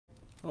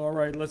All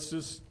right, let's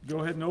just go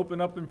ahead and open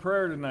up in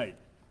prayer tonight.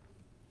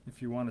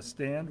 If you want to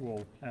stand,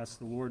 we'll ask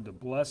the Lord to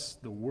bless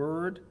the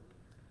word,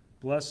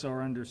 bless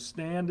our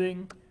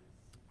understanding,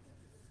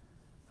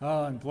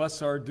 and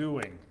bless our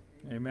doing.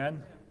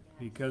 Amen?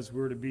 Because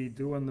we're to be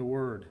doing the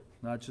word,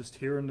 not just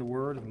hearing the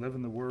word and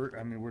living the word.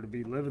 We're to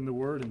be living the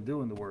word and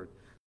doing the word.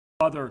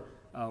 Father,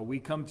 we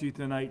come to you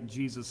tonight in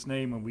Jesus'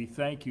 name, and we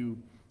thank you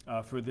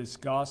for this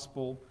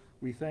gospel.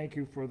 We thank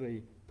you for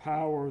the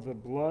power of the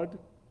blood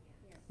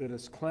that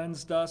has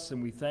cleansed us,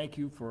 and we thank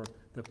you for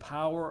the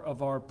power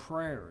of our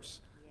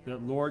prayers,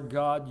 that, Lord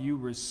God, you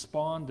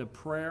respond to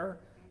prayer,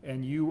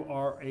 and you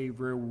are a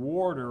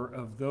rewarder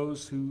of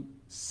those who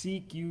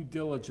seek you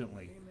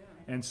diligently.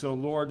 And so,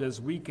 Lord, as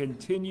we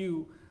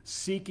continue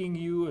seeking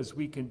you, as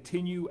we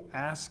continue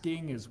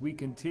asking, as we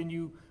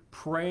continue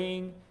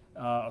praying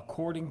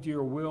according to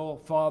your will,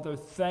 Father,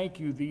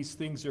 thank you these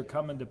things are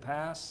coming to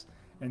pass,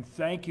 and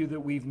thank you that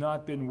we've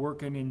not been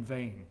working in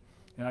vain.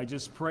 And I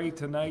just pray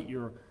tonight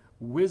your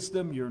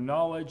wisdom, your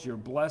knowledge, your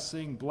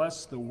blessing.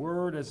 Bless the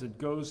word as it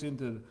goes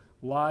into the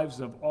lives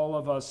of all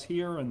of us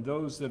here and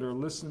those that are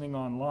listening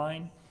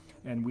online.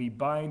 And we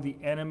bind the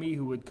enemy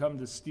who would come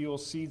to steal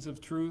seeds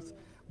of truth.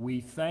 We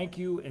thank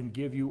you and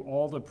give you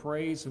all the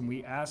praise, and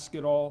we ask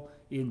it all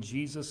in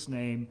Jesus'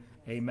 name.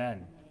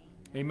 Amen.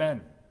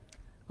 Amen.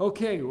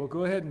 Okay, we'll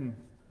go ahead and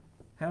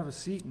have a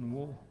seat, and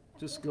we'll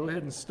just go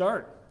ahead and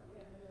start.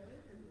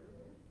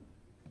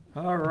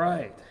 All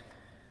right.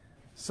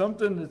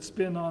 Something that's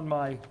been on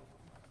my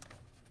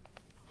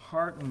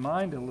heart and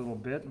mind a little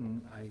bit,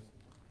 and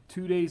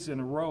 2 days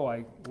in a row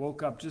I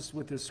woke up just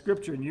with this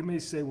scripture, and you may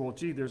say, well,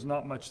 gee, there's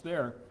not much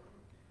there.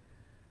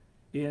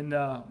 In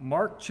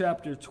Mark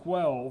chapter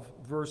 12,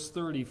 verse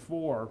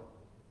 34,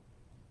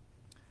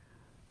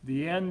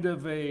 the end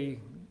of a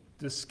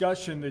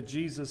discussion that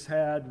Jesus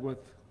had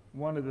with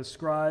one of the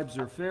scribes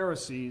or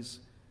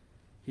Pharisees,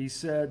 he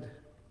said,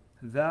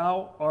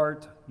 "Thou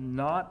art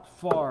not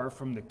far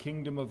from the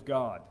kingdom of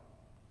God."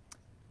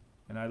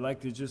 And I'd like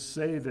to just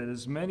say that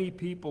as many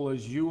people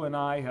as you and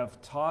I have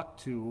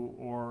talked to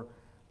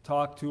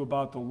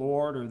about the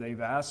Lord, or they've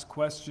asked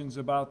questions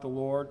about the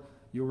Lord,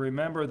 you'll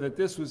remember that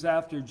this was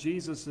after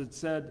Jesus had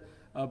said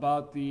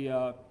about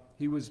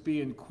he was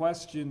being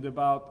questioned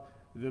about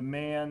the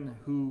man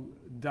who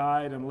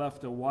died and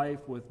left a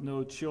wife with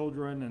no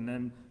children, and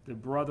then the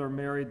brother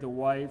married the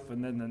wife,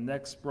 and then the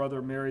next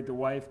brother married the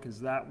wife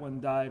because that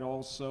one died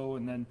also,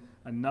 and then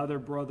another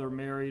brother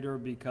married her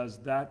because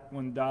that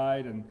one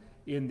died, and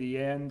in the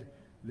end,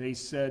 they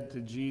said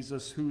to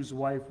Jesus, "Whose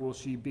wife will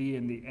she be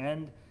in the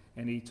end?"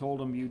 And he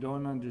told them, "You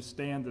don't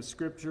understand the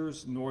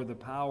scriptures nor the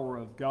power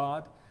of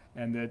God,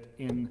 and that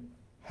in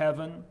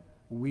heaven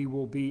we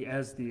will be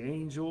as the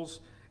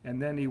angels."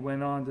 And then he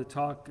went on to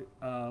talk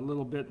a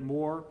little bit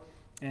more,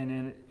 and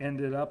it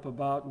ended up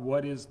about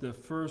what is the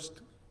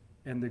first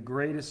and the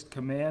greatest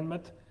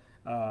commandment,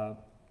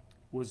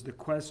 was the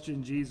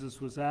question Jesus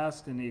was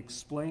asked, and he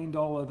explained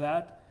all of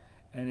that.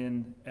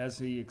 And as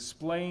he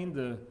explained,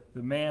 the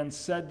man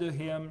said to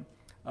him,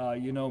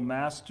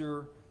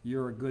 "Master,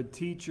 you're a good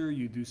teacher,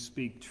 you do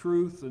speak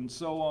truth," and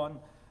so on.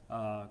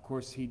 Of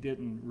course, he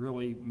didn't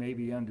really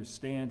maybe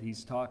understand.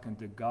 He's talking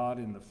to God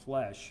in the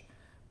flesh.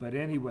 But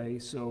anyway,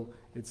 so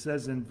it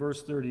says in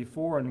verse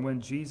 34, "And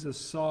when Jesus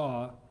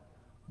saw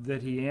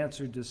that he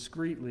answered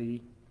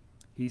discreetly,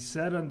 he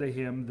said unto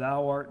him,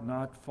 Thou art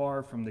not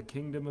far from the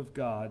kingdom of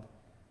God.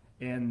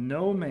 And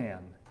no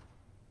man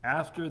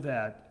after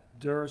that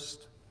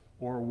durst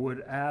or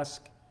would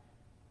ask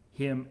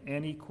him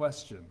any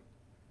question."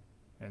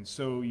 And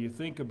so you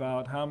think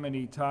about how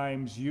many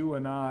times you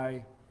and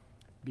I,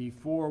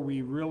 before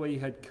we really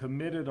had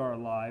committed our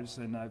lives,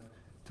 and I've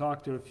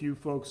talked to a few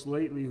folks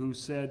lately who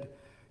said,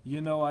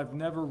 I've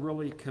never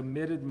really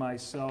committed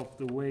myself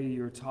the way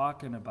you're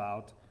talking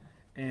about.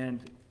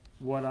 And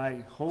what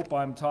I hope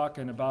I'm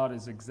talking about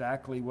is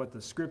exactly what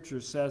the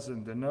scripture says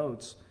and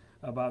denotes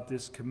about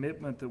this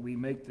commitment that we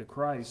make to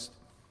Christ,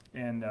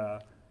 and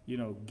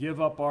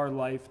give up our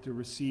life to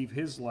receive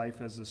his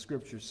life, as the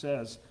scripture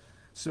says.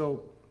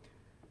 So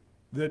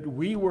that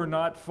we were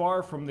not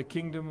far from the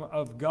kingdom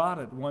of God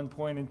at one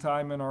point in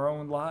time in our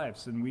own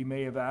lives. And we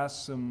may have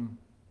asked some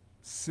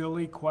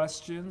silly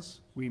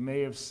questions. We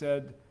may have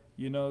said,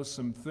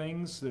 some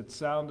things that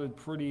sounded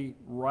pretty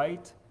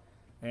right.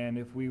 And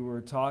if we were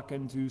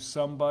talking to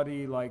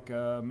somebody like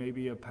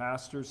maybe a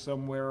pastor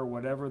somewhere or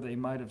whatever, they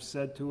might have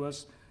said to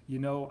us,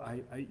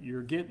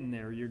 you're getting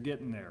there, you're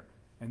getting there.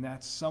 And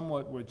that's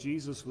somewhat what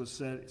Jesus was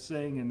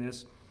saying in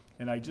this.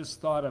 And I just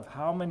thought of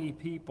how many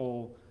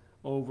people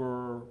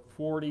over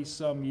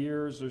 40-some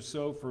years or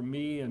so for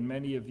me, and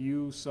many of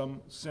you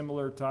some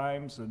similar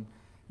times, and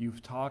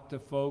you've talked to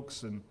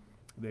folks, and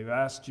they've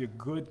asked you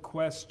good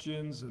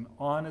questions and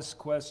honest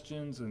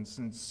questions and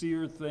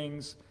sincere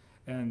things,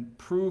 and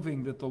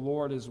proving that the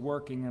Lord is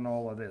working in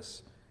all of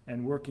this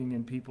and working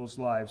in people's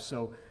lives.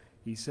 So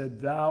he said,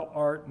 "Thou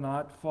art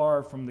not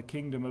far from the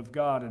kingdom of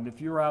God." And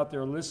if you're out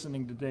there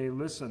listening today,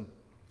 listen.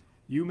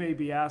 You may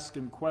be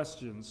asking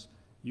questions,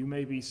 You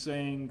may be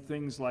saying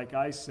things like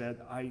I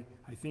said, I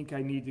think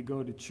I need to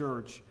go to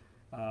church.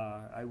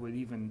 I would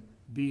even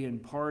be in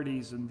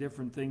parties and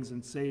different things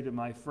and say to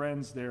my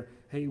friends there,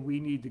 hey, we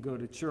need to go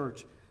to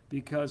church,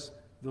 because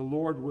the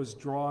Lord was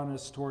drawing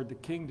us toward the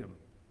kingdom.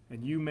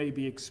 And you may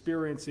be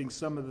experiencing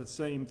some of the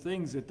same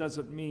things. It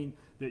doesn't mean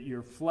that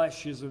your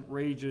flesh isn't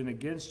raging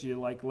against you,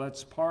 like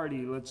let's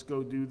party, let's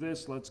go do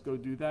this, let's go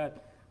do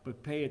that.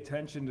 But pay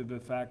attention to the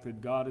fact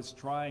that God is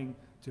trying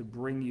to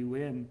bring you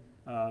in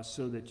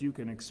so that you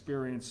can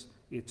experience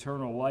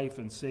eternal life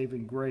and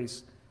saving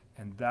grace.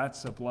 And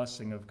that's a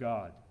blessing of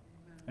God.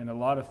 And a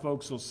lot of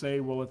folks will say,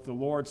 well, if the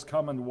Lord's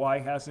coming, why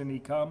hasn't he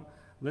come?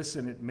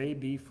 Listen, it may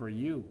be for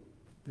you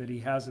that he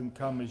hasn't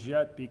come as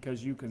yet,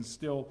 because you can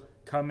still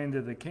come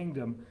into the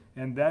kingdom.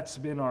 And that's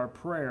been our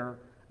prayer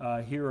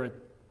here at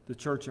the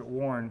church at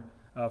Warren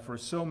for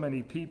so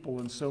many people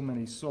and so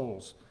many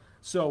souls.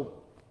 So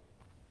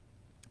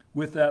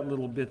with that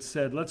little bit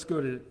said, let's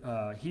go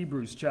to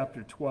Hebrews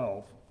chapter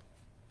 12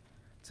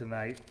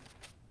 tonight.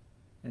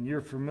 And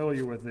you're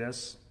familiar with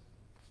this,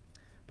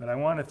 but I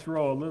want to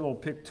throw a little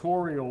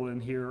pictorial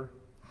in here.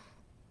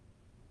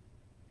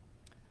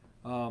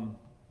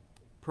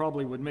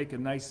 Probably would make a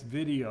nice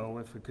video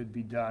if it could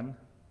be done.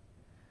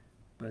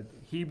 But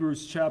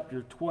Hebrews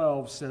chapter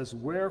 12 says,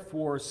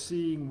 wherefore,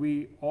 seeing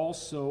we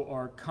also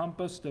are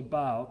compassed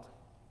about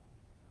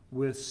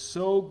with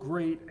so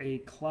great a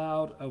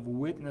cloud of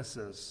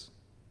witnesses,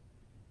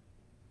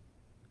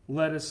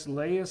 let us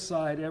lay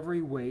aside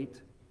every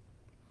weight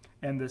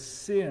and the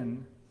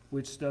sin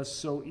which does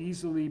so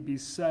easily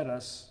beset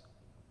us,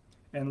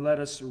 and let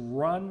us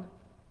run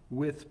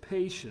with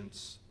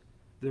patience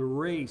the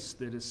race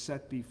that is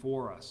set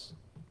before us.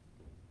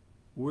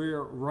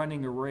 We're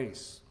running a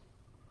race.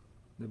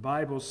 The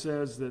Bible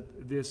says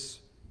that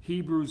this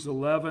Hebrews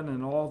 11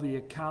 and all the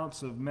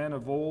accounts of men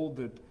of old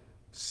that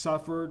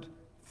suffered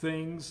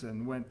things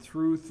and went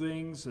through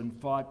things and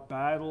fought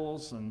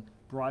battles and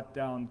brought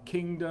down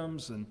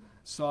kingdoms and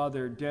saw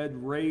their dead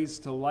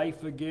raised to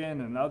life again,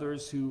 and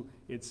others who,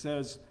 it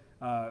says,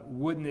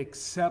 wouldn't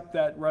accept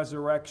that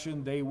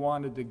resurrection. They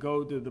wanted to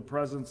go to the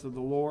presence of the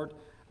Lord.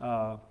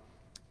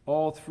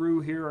 All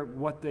through here,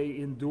 what they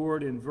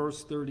endured in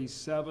verse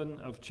 37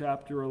 of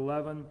chapter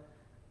 11,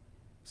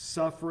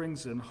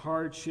 sufferings and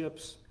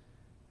hardships.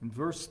 In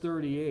verse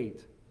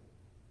 38,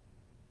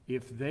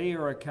 if they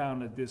are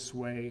accounted this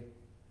way,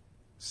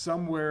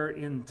 somewhere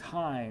in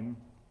time,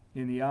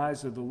 in the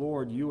eyes of the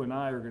Lord, you and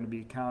I are going to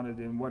be counted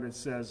in what it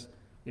says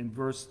in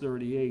verse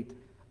 38,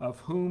 of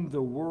whom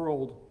the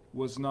world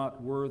was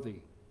not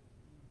worthy.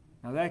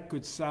 Now that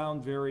could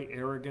sound very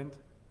arrogant,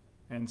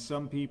 and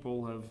some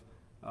people have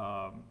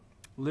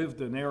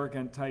lived an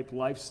arrogant type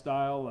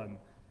lifestyle and,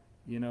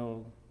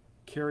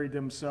 carried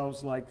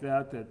themselves like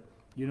that,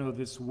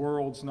 this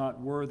world's not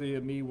worthy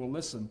of me. Well,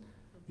 listen,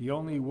 the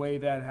only way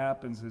that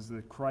happens is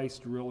that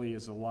Christ really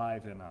is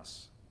alive in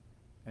us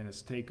and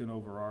has taken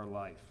over our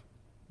life.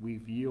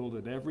 We've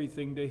yielded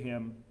everything to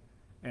him,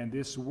 and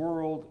this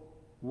world,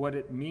 what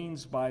it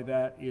means by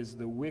that is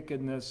the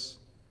wickedness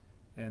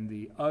and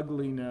the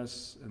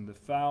ugliness and the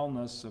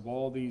foulness of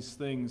all these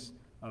things,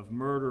 of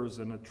murders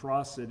and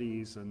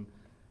atrocities and,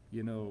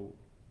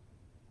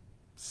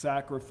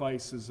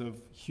 sacrifices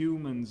of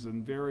humans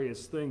and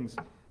various things.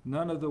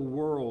 None of the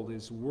world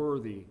is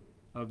worthy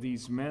of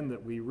these men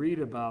that we read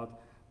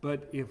about.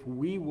 But if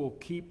we will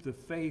keep the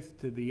faith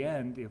to the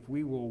end, if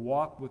we will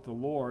walk with the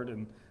Lord,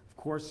 and of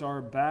course our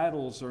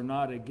battles are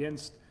not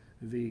against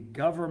the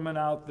government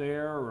out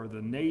there or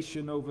the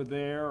nation over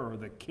there or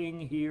the king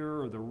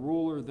here or the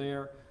ruler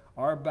there.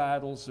 Our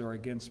battles are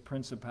against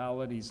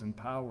principalities and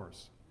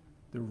powers,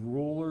 the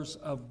rulers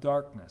of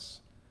darkness,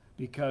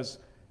 because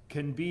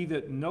can be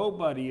that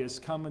nobody is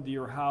coming to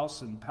your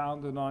house and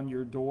pounding on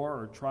your door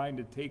or trying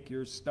to take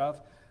your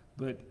stuff,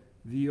 but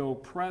the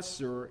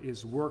oppressor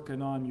is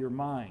working on your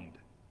mind.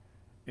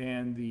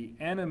 And the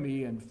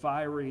enemy and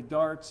fiery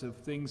darts of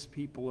things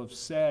people have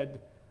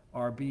said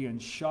are being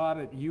shot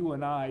at you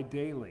and I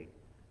daily,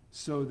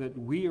 so that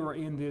we are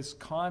in this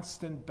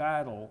constant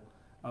battle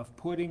of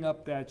putting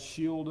up that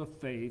shield of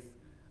faith,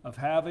 of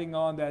having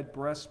on that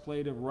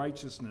breastplate of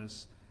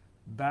righteousness,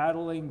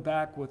 battling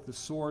back with the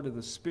sword of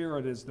the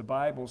Spirit, as the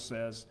Bible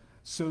says,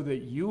 so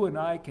that you and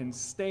I can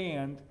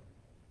stand,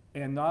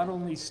 and not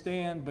only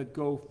stand, but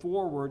go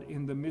forward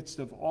in the midst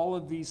of all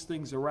of these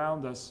things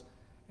around us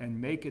and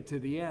make it to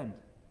the end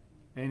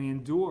and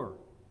endure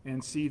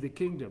and see the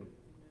kingdom.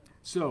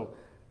 So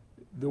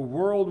the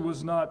world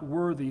was not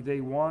worthy.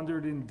 They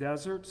wandered in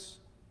deserts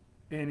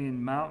and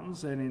in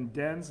mountains and in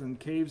dens and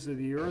caves of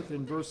the earth,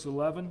 in verse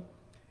 11.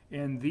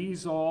 And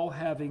these all,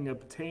 having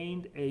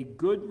obtained a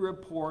good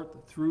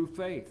report through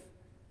faith.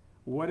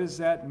 What does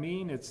that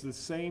mean? It's the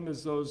same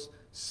as those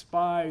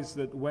spies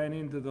that went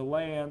into the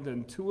land,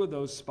 and two of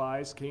those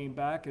spies came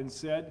back and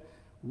said,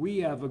 we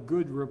have a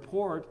good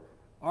report.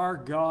 Our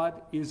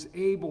God is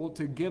able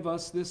to give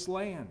us this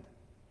land.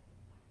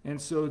 And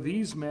so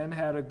these men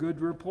had a good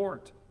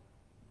report.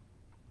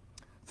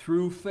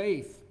 Through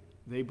faith,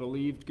 they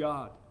believed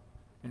God.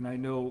 And I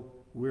know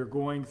we're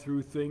going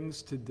through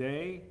things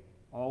today,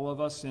 all of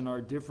us in our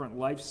different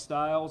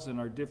lifestyles, in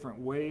our different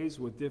ways,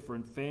 with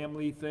different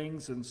family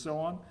things and so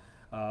on.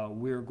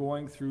 We're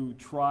going through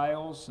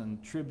trials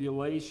and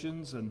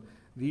tribulations, and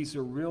these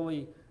are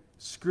really,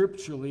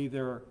 scripturally,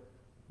 they're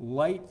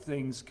light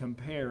things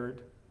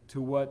compared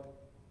to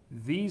what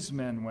these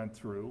men went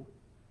through.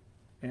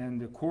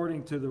 And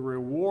according to the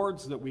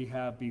rewards that we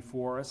have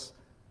before us,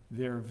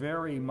 they're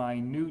very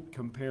minute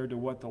compared to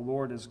what the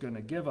Lord is going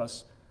to give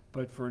us.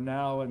 But for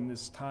now, in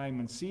this time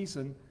and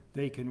season,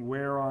 they can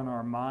wear on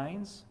our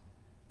minds.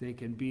 They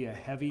can be a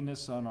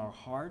heaviness on our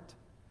heart.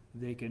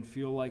 They can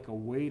feel like a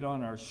weight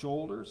on our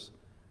shoulders.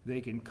 They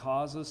can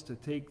cause us to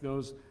take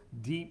those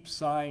deep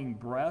sighing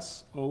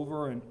breaths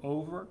over and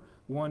over,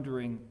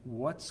 wondering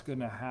what's going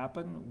to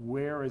happen?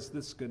 Where is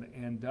this going to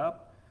end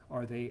up?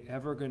 Are they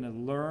ever going to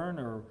learn,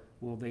 or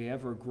will they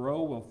ever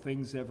grow? Will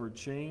things ever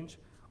change?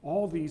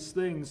 All these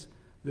things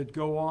that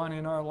go on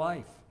in our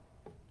life.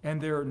 And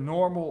they're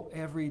normal,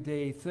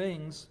 everyday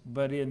things,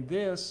 but in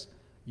this,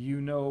 you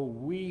know,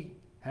 we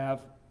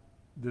have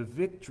the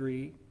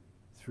victory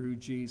through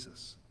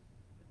Jesus,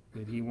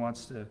 that he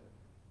wants to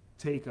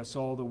take us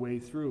all the way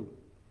through.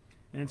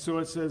 And so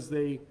it says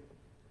they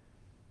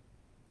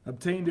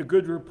obtained a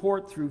good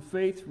report through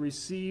faith,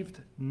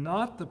 received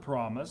not the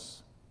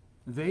promise.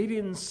 They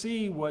didn't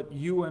see what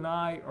you and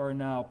I are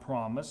now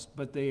promised,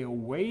 but they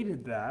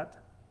awaited that,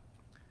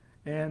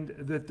 and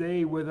that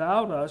they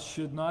without us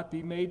should not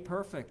be made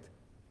perfect.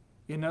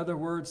 In other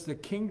words, the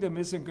kingdom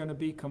isn't going to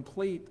be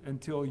complete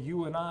until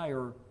you and I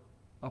are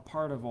a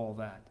part of all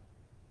that.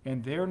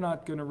 And they're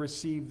not going to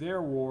receive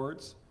their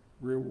rewards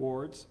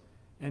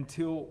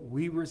until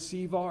we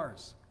receive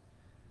ours.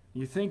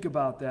 You think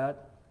about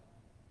that.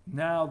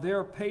 Now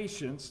their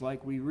patience,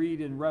 like we read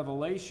in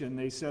Revelation,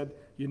 they said,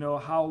 you know,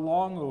 how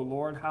long, O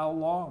Lord, how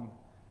long?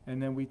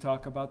 And then we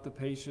talk about the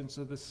patience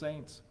of the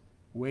saints,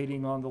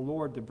 waiting on the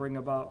Lord to bring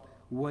about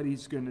what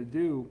he's going to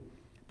do,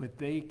 but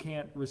they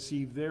can't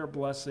receive their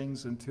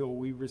blessings until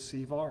we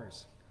receive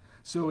ours.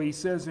 So he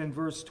says in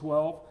verse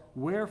 12,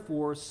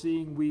 wherefore,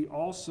 seeing we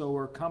also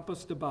are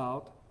compassed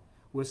about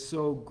with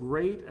so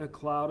great a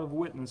cloud of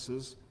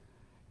witnesses,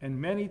 and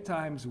many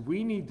times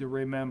we need to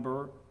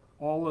remember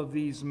all of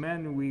these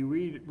men we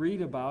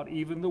read about,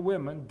 even the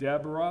women,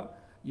 Deborah,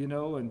 you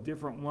know, and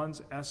different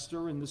ones,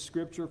 Esther in the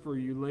scripture for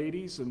you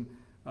ladies, and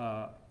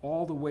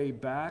all the way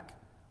back,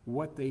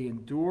 what they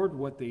endured,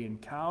 what they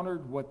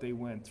encountered, what they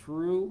went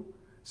through,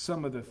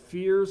 some of the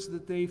fears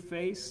that they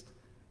faced,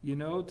 you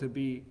know, to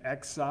be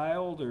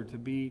exiled or to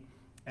be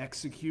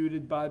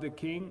executed by the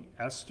king,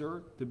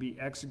 Esther, to be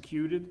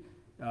executed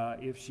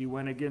if she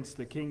went against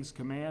the king's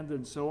command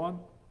and so on.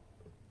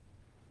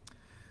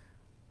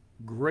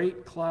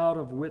 Great cloud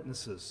of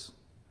witnesses.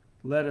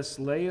 Let us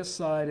lay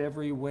aside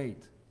every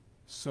weight.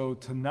 So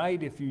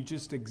tonight, if you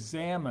just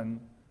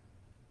examine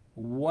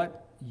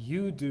what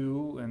you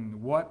do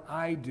and what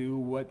I do,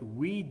 what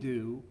we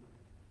do,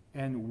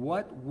 and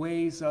what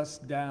weighs us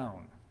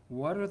down,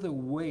 what are the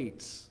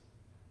weights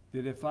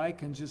that if I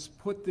can just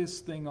put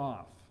this thing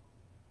off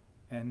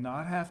and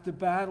not have to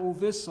battle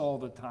this all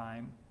the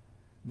time,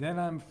 then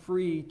I'm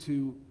free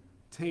to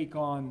take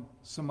on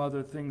some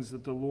other things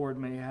that the Lord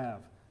may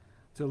have.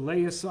 To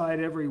lay aside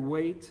every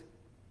weight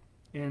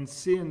and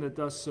sin that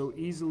does so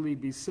easily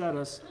beset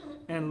us,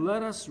 and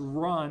let us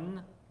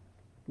run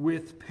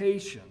with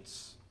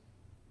patience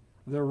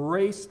the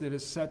race that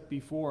is set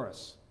before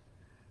us.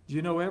 Do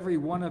you know every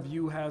one of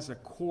you has a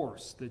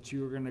course that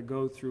you're going to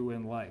go through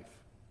in life?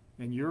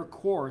 And your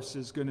course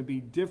is going to be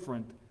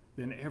different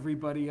than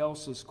everybody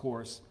else's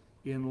course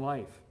in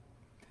life.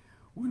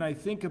 When I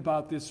think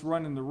about this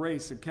running the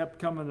race, it kept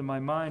coming to my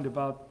mind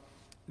about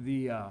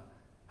the,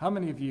 how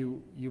many of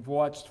you've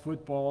watched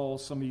football?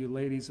 Some of you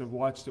ladies have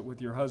watched it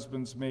with your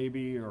husbands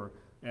maybe, or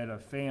at a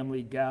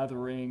family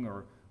gathering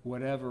or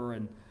whatever.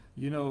 And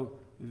you know,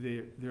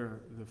 the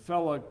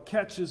fella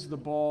catches the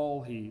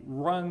ball, he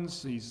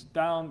runs, he's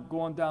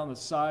going down the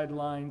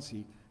sidelines,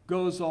 he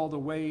goes all the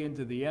way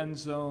into the end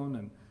zone,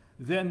 and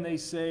then they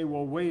say,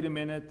 well, wait a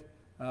minute,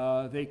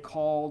 they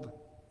called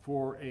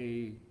for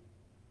a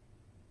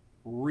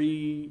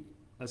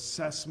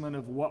reassessment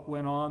of what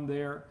went on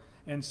there.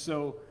 And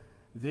so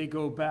they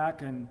go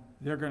back and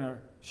they're going to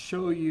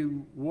show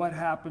you what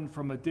happened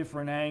from a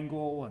different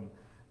angle, and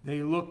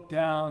they look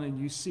down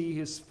and you see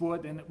his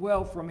foot, and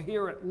well, from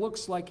here it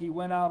looks like he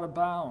went out of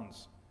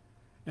bounds.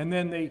 And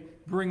then they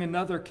bring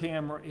another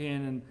camera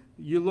in and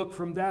you look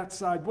from that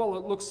side, well,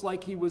 it looks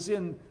like he was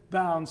in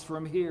bounds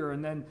from here.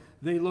 And then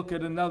they look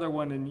at another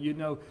one, and you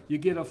know, you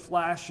get a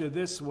flash of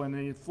this one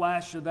and a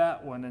flash of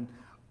that one and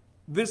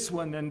this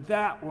one and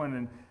that one,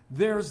 and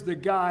there's the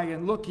guy,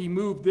 and look, he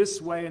moved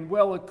this way, and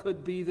well, it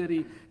could be that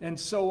he, and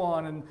so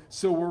on. And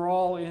so we're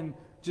all in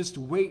just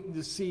waiting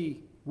to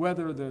see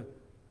whether the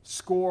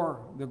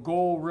score, the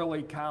goal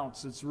really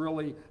counts. It's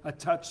really a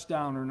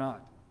touchdown or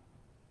not.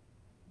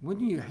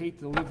 Wouldn't you hate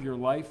to live your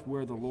life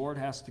where the Lord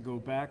has to go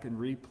back and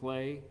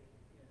replay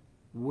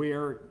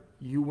where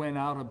you went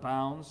out of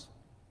bounds?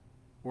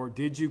 Or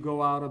did you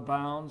go out of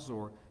bounds?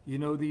 Or you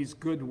know, these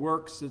good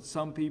works that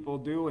some people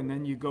do, and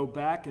then you go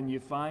back and you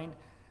find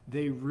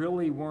they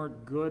really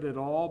weren't good at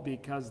all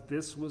because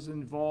this was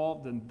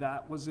involved and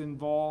that was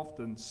involved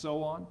and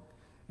so on.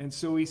 And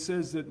so he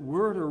says that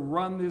we're to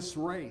run this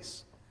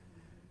race.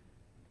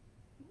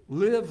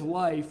 Live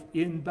life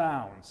in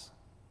bounds.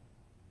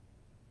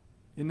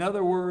 In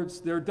other words,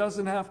 there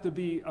doesn't have to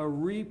be a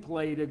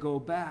replay to go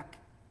back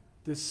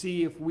to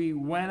see if we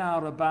went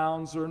out of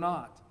bounds or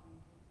not.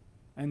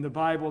 And the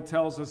Bible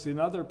tells us in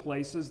other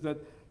places that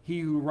he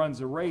who runs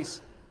a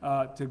race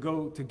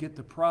to get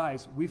the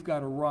prize, we've got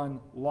to run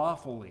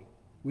lawfully.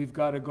 We've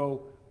got to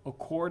go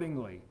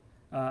accordingly,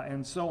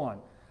 and so on.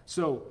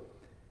 So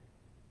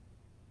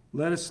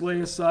let us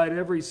lay aside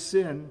every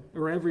sin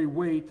or every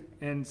weight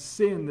and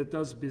sin that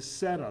does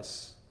beset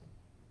us.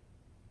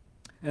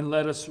 And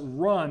let us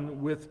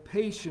run with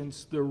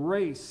patience the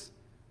race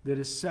that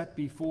is set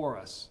before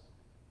us.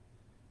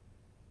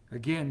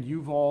 Again,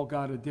 you've all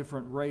got a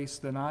different race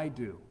than I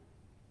do.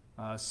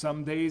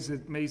 Some days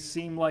it may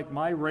seem like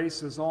my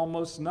race is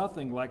almost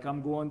nothing, like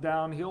I'm going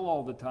downhill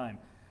all the time.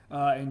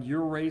 And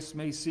your race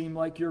may seem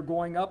like you're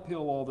going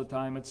uphill all the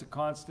time. It's a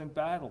constant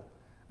battle.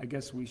 I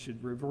guess we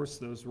should reverse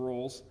those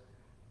roles,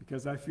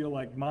 because I feel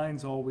like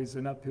mine's always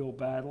an uphill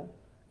battle.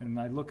 And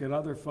I look at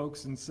other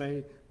folks and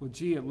say, well,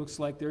 gee, it looks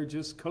like they're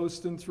just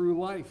coasting through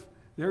life.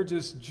 They're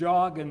just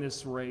jogging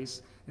this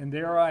race, and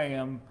there I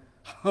am,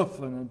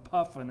 huffing and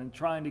puffing and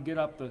trying to get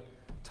up the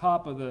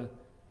top of the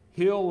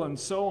hill and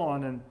so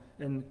on.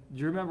 And do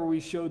you remember we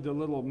showed the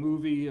little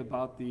movie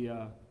about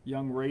the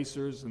young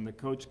racers, and the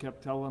coach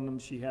kept telling them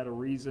she had a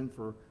reason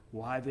for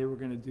why they were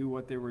going to do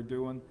what they were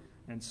doing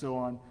and so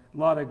on. A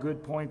lot of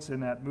good points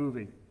in that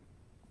movie.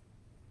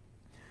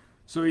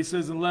 So he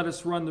says, and let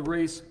us run the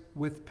race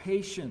with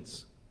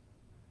patience.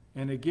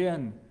 And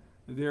again,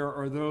 there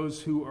are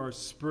those who are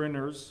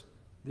sprinters.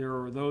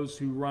 There are those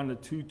who run a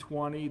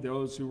 220,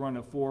 those who run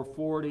a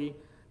 440,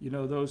 you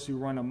know, those who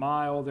run a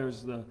mile.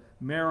 There's the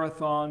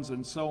marathons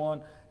and so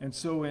on. And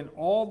so in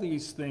all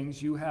these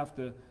things, you have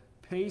to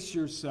pace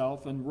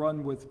yourself and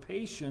run with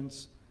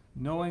patience,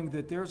 knowing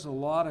that there's a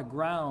lot of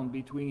ground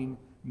between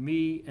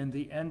me and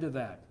the end of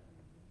that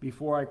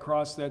before I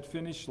cross that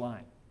finish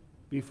line,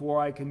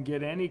 before I can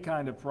get any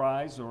kind of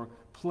prize or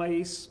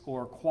place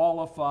or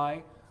qualify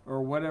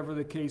or whatever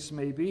the case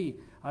may be.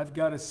 I've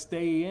got to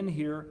stay in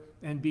here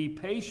and be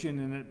patient,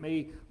 and it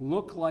may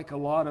look like a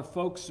lot of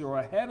folks are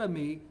ahead of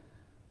me,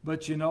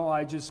 but you know,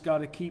 I just got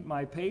to keep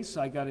my pace.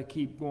 I got to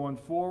keep going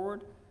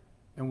forward.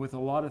 And with a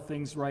lot of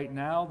things right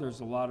now,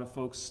 there's a lot of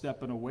folks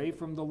stepping away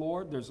from the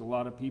Lord. There's a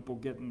lot of people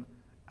getting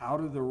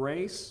out of the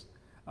race.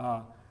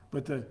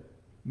 But the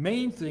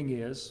main thing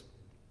is,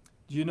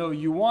 you know,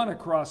 you want to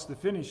cross the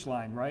finish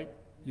line, right?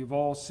 You've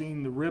all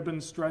seen the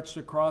ribbon stretched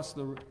across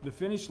the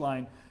finish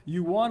line.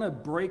 You want to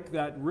break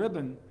that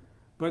ribbon,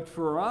 but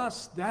for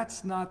us,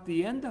 that's not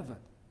the end of it.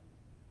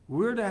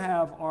 We're to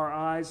have our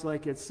eyes,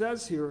 like it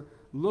says here,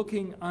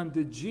 looking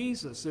unto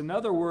Jesus. In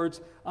other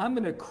words, I'm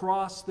going to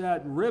cross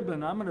that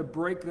ribbon. I'm going to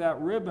break that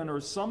ribbon,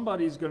 or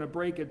somebody's going to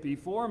break it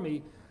before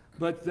me,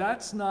 but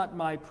that's not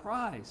my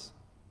prize.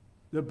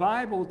 The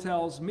Bible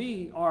tells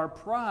me our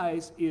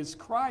prize is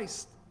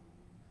Christ.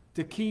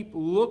 To keep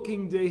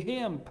looking to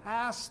him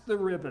past the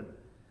ribbon,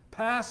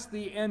 past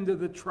the end of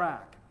the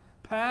track,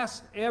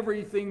 past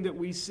everything that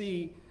we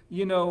see,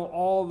 you know,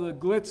 all the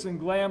glitz and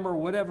glamour,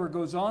 whatever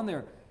goes on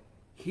there.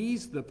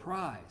 He's the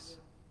prize.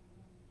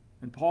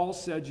 And Paul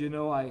said, you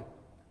know,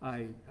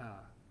 I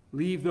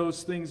leave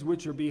those things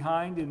which are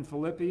behind in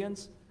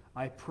Philippians.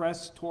 I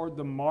press toward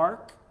the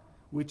mark,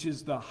 which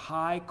is the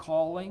high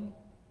calling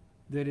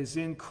that is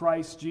in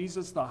Christ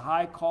Jesus, the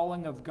high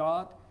calling of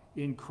God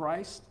in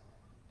Christ.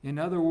 In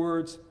other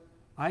words,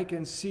 I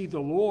can see the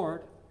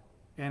Lord,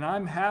 and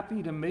I'm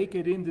happy to make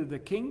it into the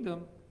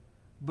kingdom,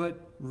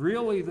 but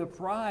really the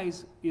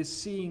prize is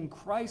seeing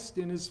Christ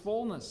in his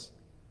fullness,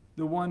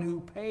 the one who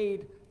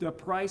paid the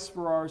price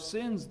for our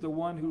sins, the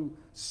one who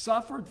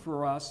suffered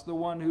for us, the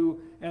one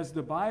who, as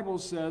the Bible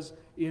says,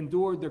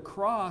 endured the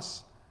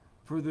cross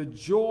for the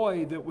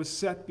joy that was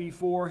set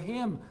before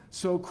him.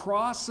 So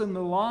crossing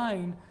the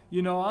line,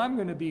 you know, I'm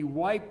going to be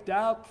wiped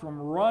out from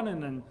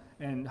running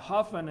and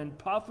huffing and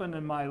puffing,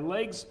 and my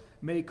legs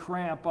may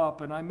cramp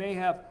up, and I may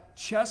have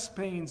chest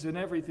pains and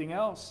everything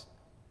else.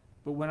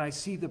 But when I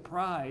see the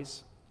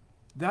prize,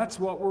 that's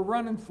what we're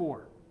running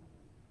for.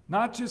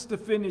 Not just to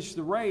finish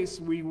the race.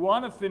 We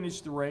want to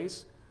finish the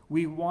race.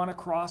 We want to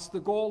cross the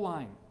goal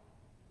line.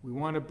 We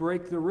want to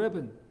break the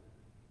ribbon.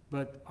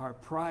 But our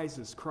prize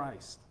is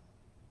Christ.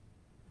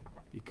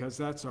 Because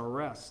that's our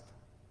rest.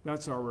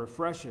 That's our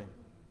refreshing.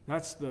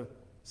 That's the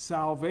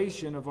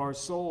salvation of our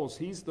souls.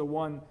 He's the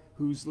one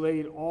who's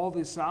laid all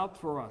this out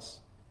for us.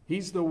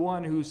 He's the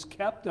one who's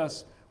kept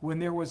us when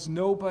there was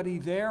nobody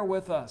there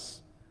with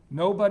us.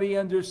 Nobody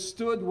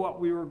understood what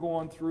we were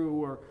going through,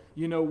 or,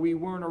 you know, we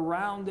weren't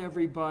around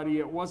everybody.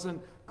 It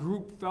wasn't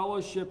group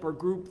fellowship or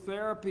group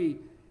therapy.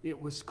 It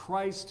was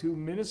Christ who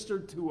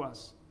ministered to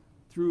us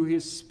through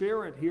his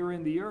Spirit here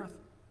in the earth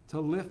to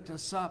lift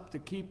us up, to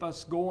keep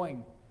us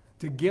going,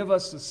 to give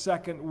us a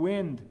second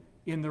wind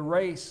in the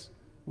race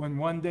when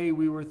one day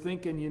we were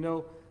thinking, you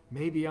know,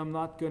 maybe I'm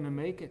not going to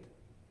make it.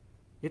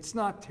 It's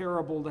not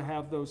terrible to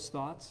have those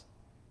thoughts.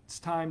 It's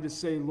time to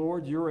say,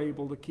 Lord, you're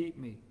able to keep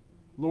me.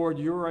 Lord,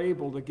 you're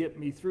able to get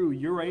me through.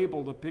 You're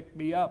able to pick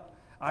me up.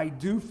 I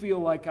do feel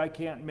like I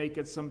can't make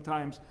it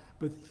sometimes,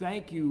 but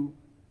thank you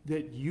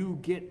that you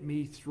get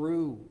me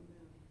through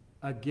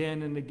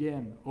again and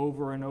again,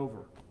 over and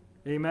over.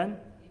 Amen?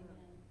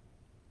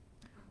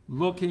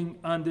 Looking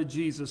unto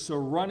Jesus. So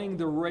running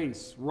the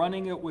race,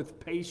 running it with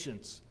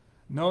patience,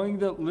 knowing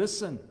that,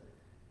 listen,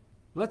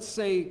 let's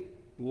say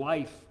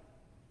life,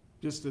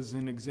 just as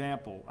an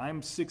example.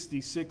 I'm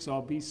 66,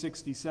 I'll be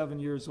 67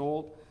 years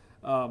old.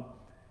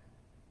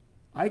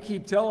 I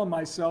keep telling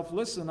myself,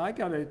 listen, I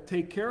got to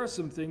take care of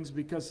some things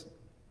because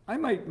I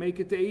might make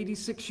it to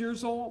 86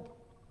 years old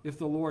if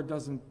the Lord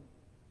doesn't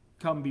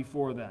come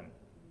before then.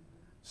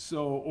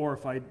 So, or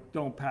if I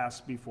don't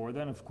pass before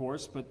then, of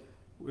course, but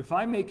if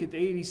I make it to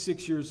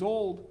 86 years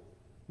old,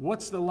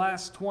 what's the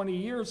last 20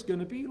 years going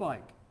to be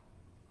like?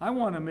 I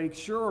want to make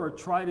sure or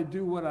try to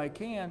do what I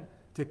can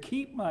to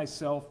keep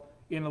myself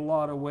in a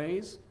lot of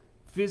ways,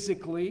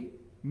 physically,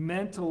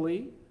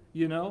 mentally,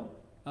 you know,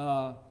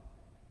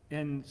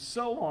 and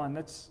so on.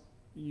 That's,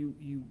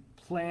 you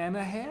plan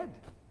ahead.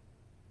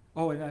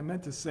 Oh, and I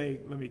meant to say,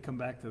 let me come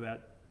back to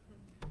that.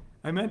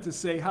 I meant to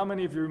say, how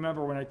many of you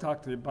remember when I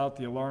talked about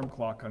the alarm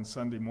clock on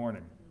Sunday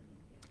morning?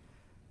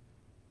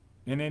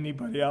 And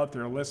anybody out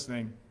there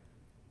listening,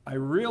 I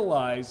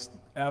realized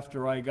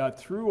after I got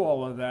through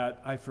all of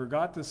that, I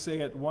forgot to say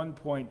at one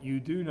point,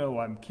 you do know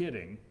I'm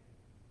kidding,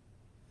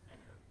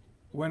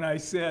 when I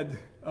said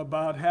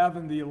about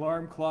having the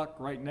alarm clock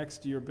right next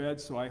to your bed,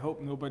 so I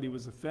hope nobody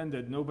was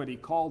offended. Nobody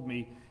called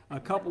me. A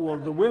couple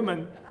of the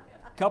women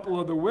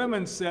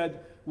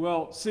said,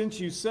 well, since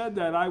you said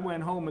that, I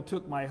went home and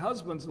took my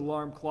husband's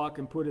alarm clock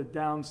and put it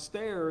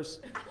downstairs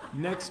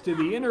next to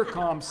the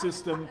intercom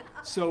system,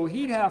 so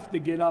he'd have to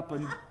get up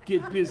and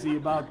get busy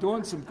about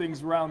doing some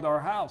things around our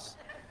house.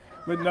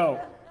 But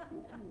no,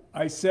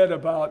 I said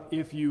about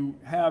if you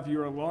have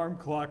your alarm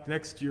clock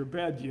next to your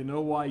bed, you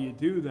know why you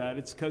do that.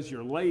 It's because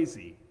you're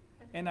lazy.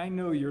 And I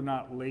know you're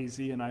not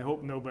lazy, and I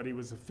hope nobody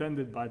was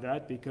offended by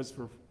that, because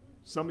for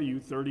some of you,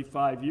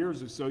 35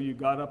 years or so, you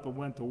got up and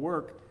went to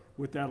work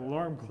with that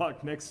alarm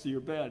clock next to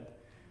your bed.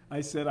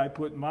 I said I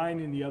put mine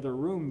in the other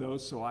room, though,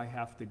 so I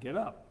have to get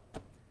up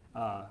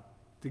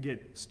to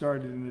get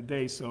started in the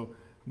day. So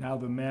now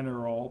the men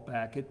are all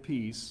back at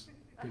peace,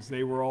 because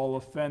they were all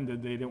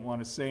offended. They didn't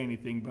want to say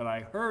anything, but I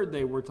heard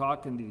they were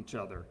talking to each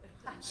other.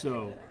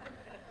 So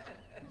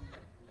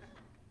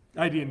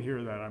I didn't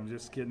hear that. I'm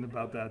just kidding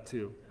about that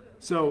too.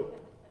 So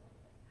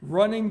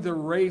running the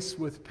race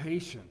with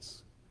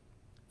patience.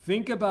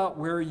 Think about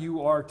where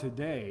you are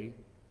today,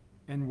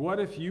 and what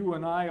if you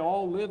and I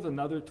all live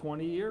another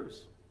 20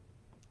 years?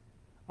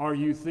 Are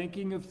you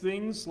thinking of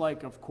things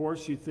like, of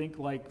course you think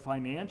like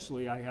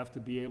financially, I have to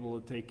be able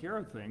to take care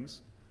of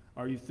things.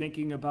 Are you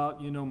thinking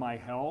about, you know, my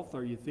health?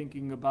 Are you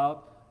thinking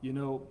about, you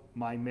know,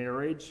 my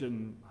marriage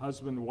and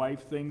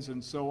husband-wife things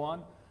and so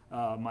on?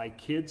 My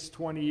kids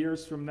 20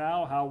 years from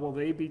now, how will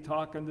they be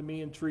talking to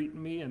me and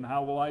treating me, and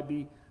how will I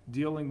be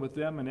dealing with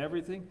them and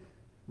everything?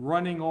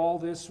 Running all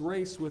this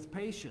race with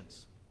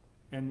patience.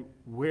 And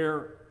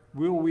where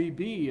will we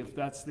be if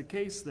that's the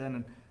case then?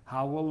 And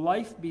how will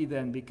life be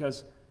then?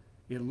 Because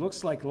it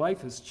looks like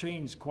life has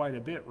changed quite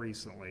a bit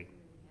recently.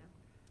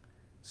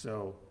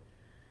 So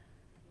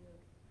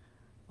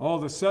all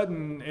of a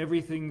sudden,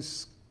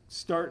 everything's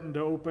starting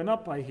to open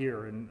up, I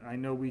hear. And I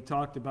know we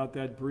talked about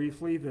that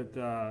briefly,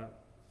 that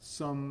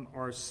some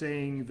are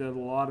saying that a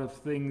lot of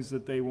things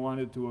that they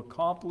wanted to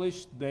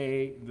accomplish,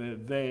 the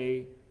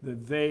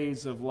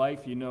theys of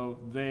life, you know,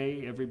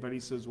 they, everybody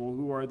says, well,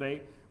 who are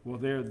they? Well,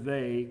 they're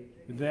they,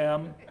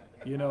 them,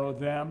 you know,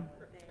 them.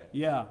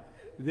 Yeah,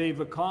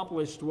 they've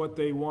accomplished what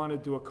they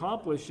wanted to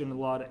accomplish in a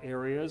lot of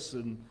areas,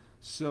 and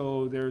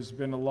so there's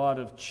been a lot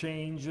of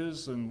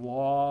changes and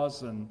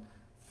laws and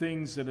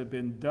things that have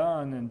been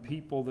done, and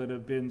people that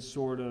have been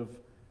sort of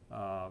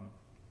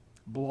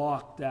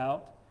blocked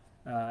out,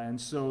 and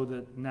so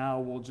that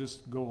now we'll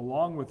just go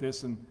along with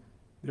this. And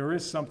there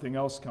is something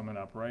else coming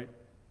up, right?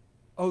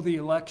 Oh, the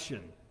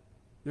election.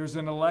 There's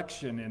an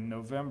election in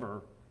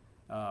November,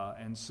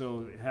 and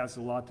so it has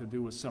a lot to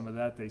do with some of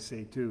that, they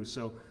say too.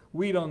 So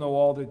we don't know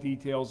all the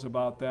details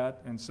about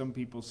that, and some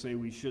people say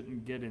we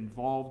shouldn't get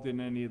involved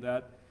in any of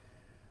that.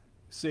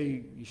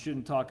 Say you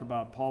shouldn't talk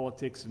about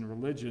politics and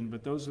religion,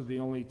 but those are the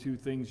only two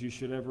things you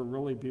should ever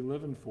really be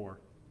living for.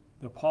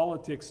 The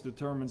politics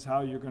determines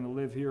how you're going to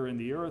live here in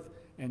the earth,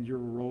 and your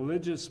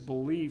religious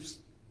beliefs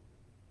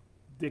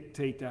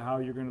dictate to how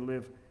you're going to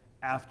live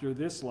after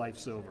this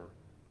life's over,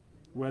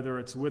 whether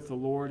it's with the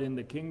Lord in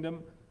the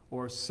kingdom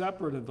or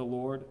separate of the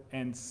Lord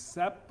and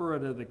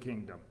separate of the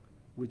kingdom,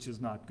 which is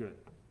not good.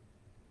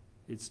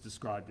 It's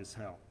described as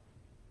hell.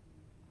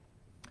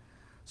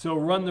 So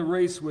run the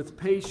race with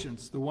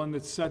patience, the one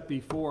that's set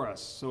before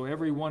us. So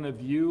every one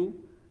of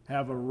you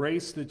have a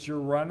race that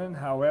you're running,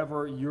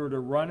 however you're to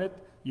run it.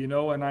 you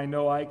know, and I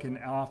know I can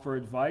offer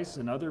advice,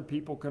 and other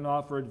people can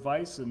offer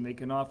advice, and they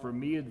can offer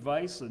me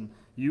advice, and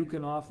you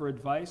can offer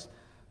advice.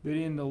 But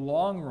in the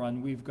long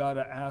run, we've got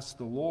to ask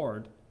the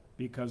Lord,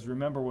 because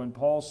remember when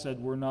Paul said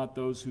we're not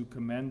those who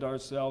commend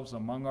ourselves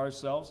among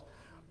ourselves,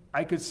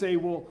 I could say,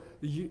 well,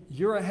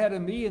 you're ahead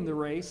of me in the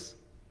race.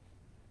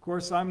 Of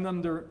course, I'm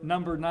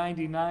number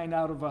 99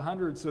 out of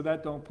 100, so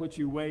that don't put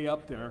you way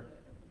up there,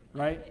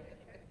 right?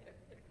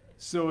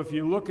 So if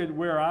you look at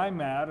where I'm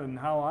at and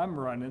how I'm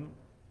running,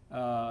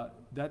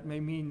 that may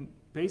mean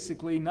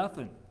basically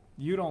nothing.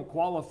 You don't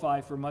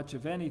qualify for much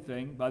of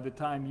anything. By the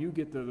time you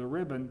get to the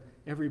ribbon,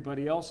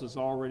 everybody else has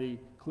already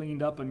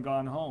cleaned up and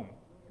gone home.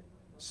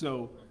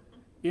 So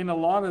in a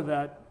lot of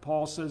that,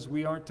 Paul says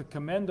we aren't to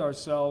commend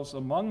ourselves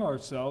among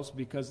ourselves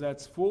because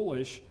that's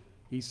foolish.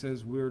 He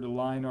says we're to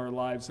line our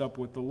lives up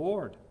with the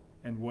Lord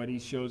and what he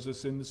shows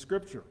us in the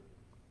Scripture.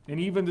 And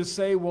even to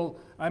say, well,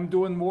 I'm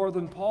doing more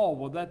than Paul,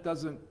 well, that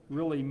doesn't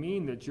really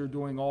mean that you're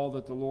doing all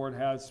that the Lord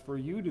has for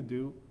you to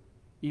do,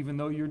 even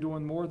though you're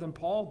doing more than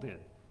Paul did.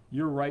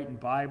 You're writing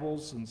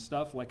Bibles and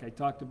stuff, like I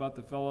talked about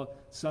the fellow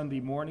Sunday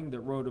morning that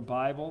wrote a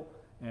Bible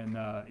and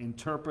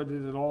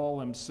interpreted it all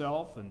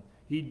himself, and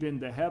he'd been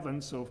to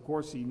heaven, so of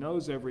course he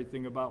knows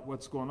everything about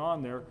what's going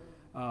on there.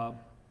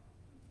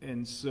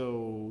 And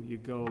so you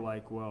go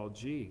like, well,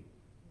 gee.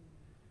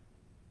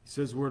 He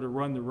says we're to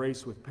run the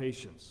race with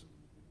patience.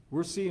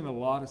 We're seeing a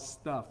lot of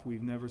stuff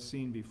we've never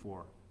seen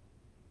before.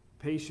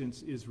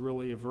 Patience is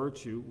really a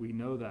virtue. We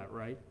know that,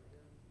 right?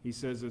 He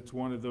says it's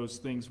one of those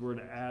things we're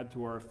to add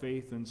to our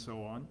faith and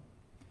so on.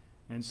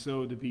 And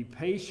so to be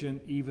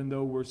patient, even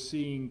though we're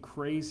seeing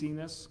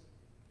craziness,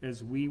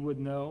 as we would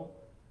know,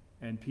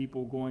 and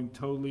people going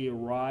totally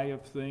awry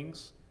of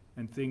things,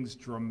 and things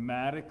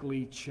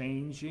dramatically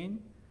changing.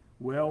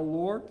 Well,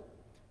 Lord,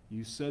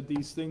 you said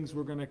these things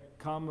were going to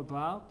come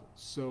about,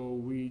 so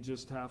we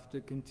just have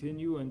to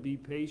continue and be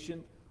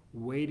patient,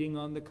 waiting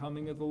on the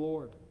coming of the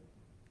Lord,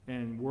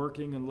 and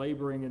working and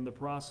laboring in the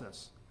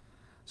process.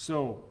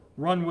 So,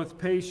 run with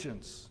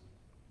patience,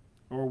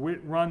 or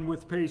run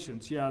with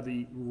patience,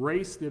 the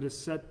race that is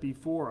set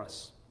before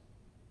us.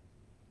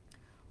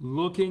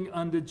 Looking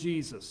unto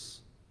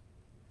Jesus,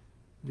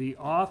 the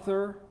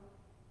author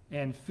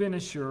and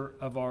finisher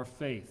of our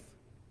faith.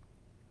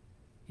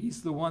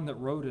 He's the one that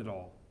wrote it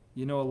all.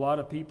 You know, a lot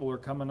of people are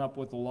coming up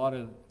with a lot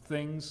of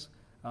things.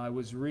 I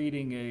was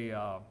reading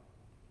a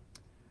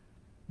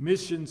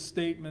mission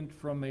statement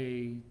from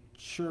a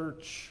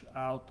church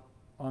out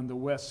on the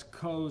West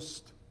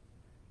Coast,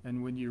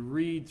 and when you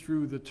read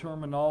through the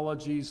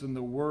terminologies and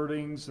the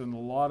wordings, and a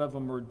lot of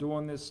them are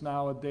doing this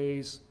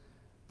nowadays,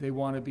 they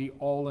want to be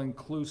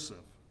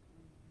all-inclusive.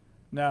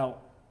 Now,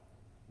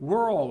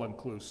 we're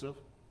all-inclusive.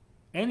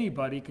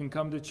 Anybody can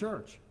come to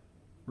church,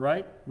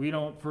 right? We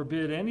don't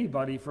forbid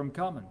anybody from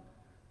coming.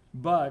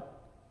 But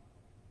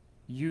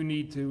you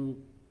need to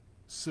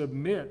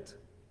submit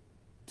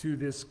to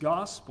this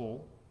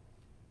gospel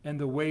and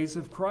the ways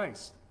of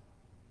Christ.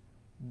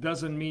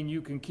 Doesn't mean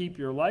you can keep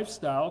your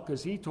lifestyle,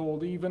 because he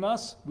told even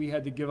us we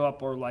had to give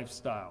up our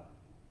lifestyle.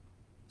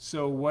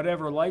 So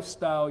whatever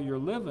lifestyle you're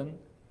living,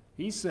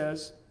 he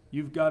says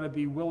you've got to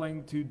be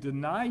willing to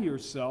deny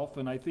yourself.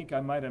 And I think I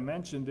might have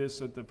mentioned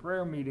this at the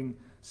prayer meeting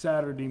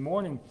Saturday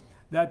morning.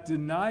 That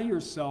deny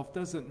yourself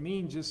doesn't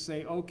mean just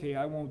say, okay,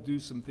 I won't do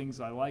some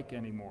things I like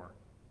anymore.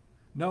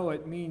 No,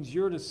 it means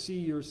you're to see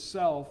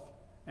yourself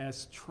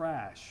as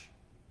trash.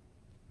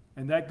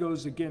 And that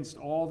goes against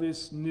all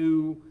this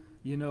new,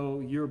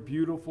 you're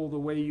beautiful the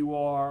way you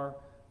are,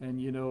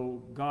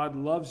 and God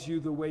loves you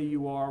the way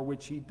you are,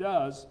 which he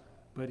does,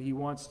 but he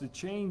wants to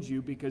change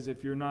you, because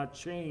if you're not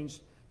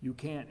changed, you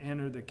can't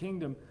enter the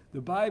kingdom.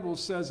 The Bible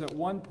says at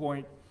one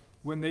point,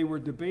 when they were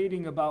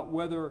debating about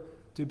whether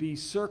to be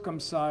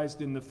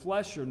circumcised in the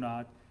flesh or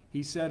not,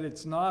 he said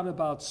it's not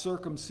about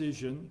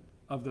circumcision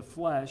of the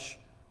flesh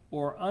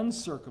or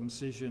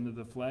uncircumcision of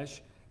the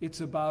flesh.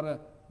 It's about a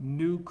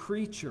new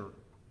creature,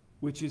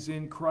 which is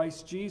in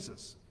Christ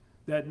Jesus.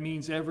 That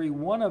means every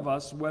one of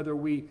us, whether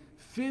we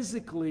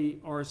physically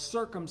are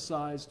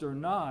circumcised or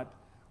not,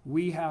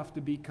 we have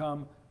to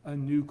become a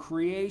new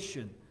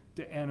creation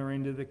to enter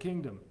into the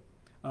kingdom.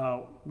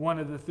 One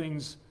of the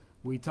things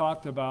we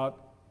talked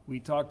about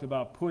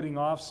putting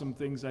off some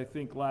things, I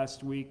think,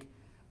 last week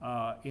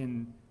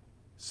in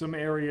some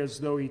areas,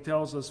 though he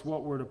tells us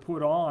what we're to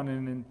put on.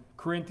 And in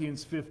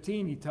Corinthians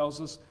 15, he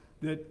tells us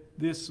that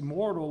this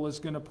mortal is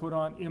going to put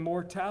on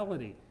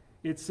immortality.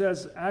 It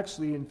says,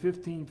 actually, in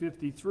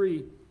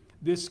 15:53,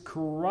 this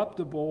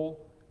corruptible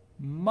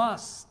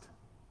must,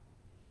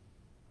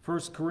 1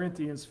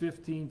 Corinthians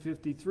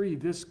 15:53,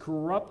 this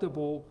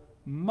corruptible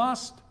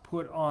must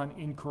put on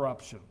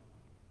incorruption.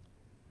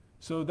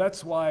 So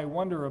that's why I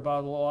wonder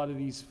about a lot of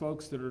these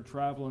folks that are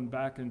traveling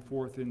back and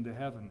forth into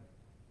heaven.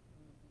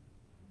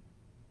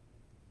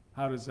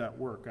 How does that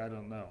work? I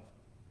don't know.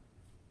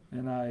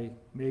 And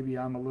maybe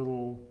I'm a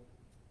little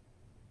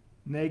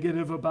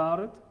negative about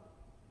it.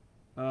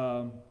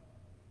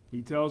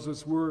 He tells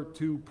us we're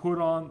to put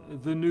on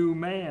the new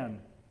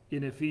man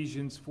in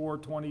Ephesians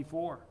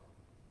 4:24.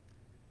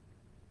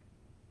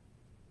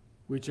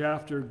 which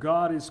after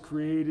God is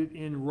created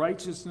in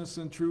righteousness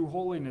and true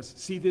holiness.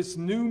 See, this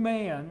new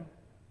man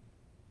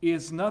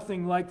is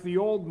nothing like the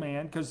old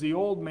man, because the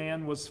old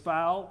man was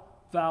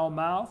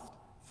foul-mouthed,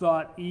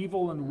 thought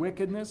evil and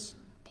wickedness,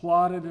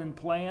 plotted and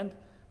planned.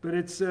 But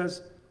it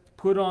says,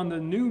 put on the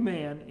new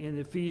man in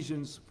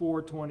Ephesians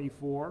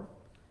 4:24,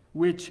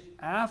 which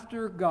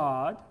after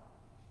God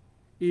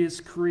is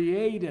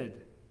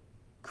created.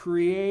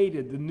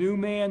 The new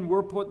man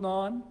we're putting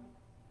on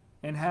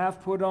and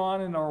have put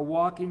on and are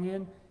walking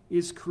in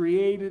is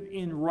created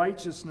in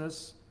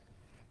righteousness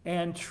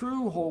and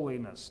true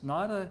holiness,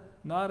 not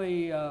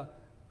a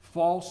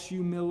false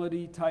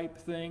humility type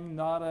thing,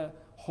 not a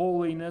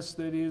holiness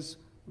that is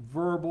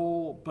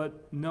verbal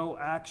but no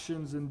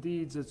actions and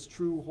deeds. It's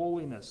true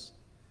holiness.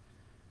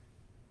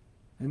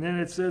 And then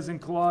it says in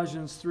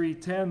Colossians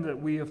 3:10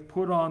 that we have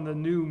put on the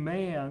new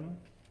man,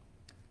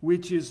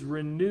 which is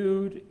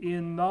renewed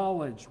in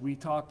knowledge. We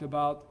talked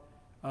about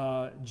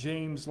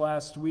James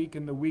last week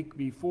and the week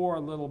before a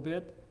little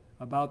bit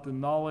about the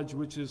knowledge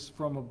which is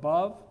from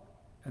above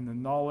and the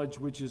knowledge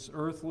which is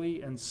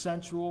earthly and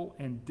sensual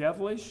and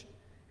devilish.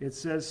 It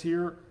says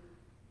here,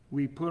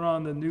 we put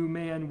on the new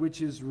man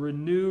which is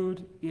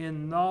renewed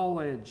in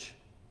knowledge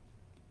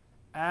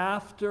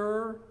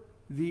after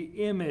the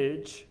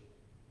image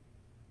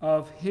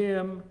of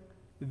him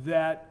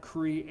that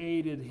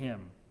created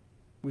him,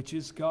 which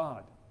is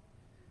God.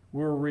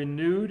 We're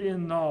renewed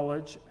in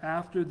knowledge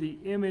after the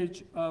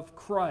image of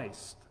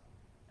Christ,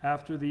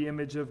 after the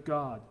image of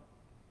God.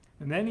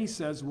 And then he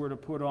says we're to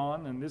put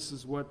on, and this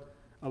is what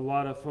a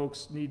lot of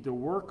folks need to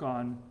work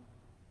on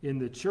in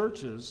the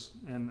churches,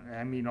 and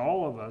I mean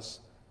all of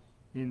us,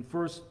 in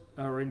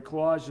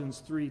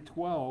Colossians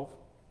 3:12,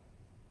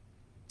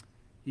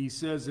 he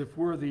says if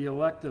we're the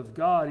elect of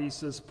God, he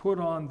says, put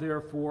on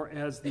therefore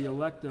as the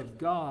elect of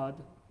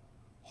God,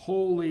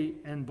 holy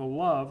and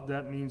beloved.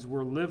 That means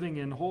we're living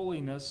in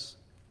holiness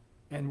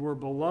and we're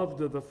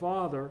beloved of the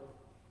Father.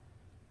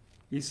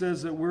 He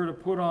says that we're to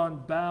put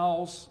on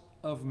bowels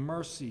of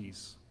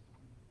mercies,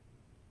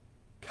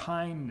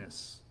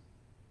 kindness,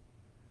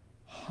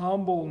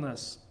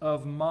 humbleness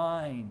of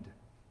mind.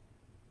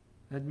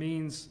 That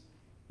means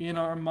in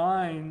our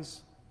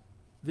minds,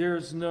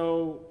 there's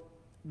no,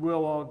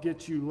 well, I'll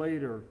get you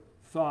later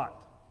thought,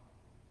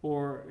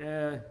 or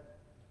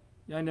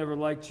I never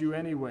liked you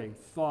anyway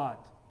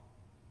thought.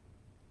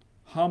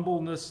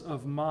 Humbleness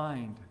of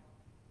mind.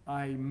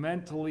 I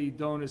mentally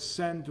don't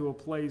ascend to a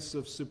place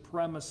of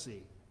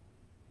supremacy.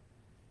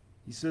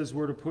 He says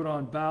we're to put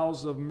on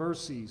bowels of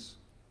mercies.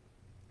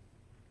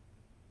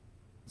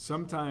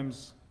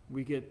 Sometimes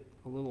we get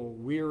a little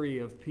weary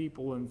of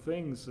people and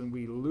things and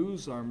we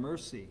lose our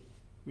mercy.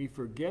 We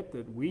forget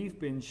that we've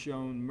been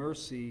shown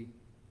mercy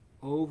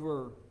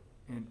over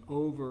and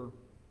over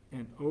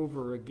and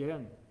over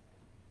again.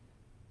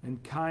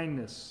 And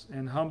kindness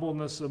and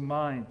humbleness of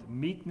mind,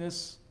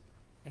 meekness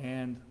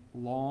and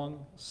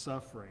long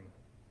suffering,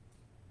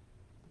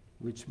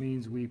 which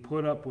means we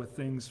put up with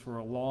things for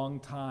a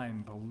long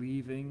time,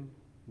 believing,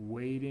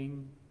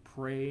 waiting,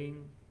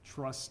 praying,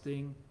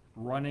 trusting,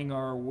 running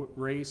our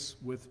race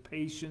with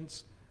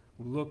patience,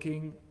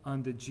 looking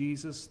unto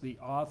Jesus, the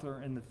author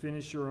and the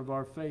finisher of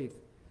our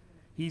faith.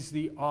 He's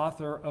the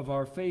author of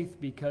our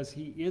faith because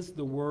he is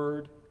the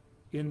Word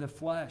in the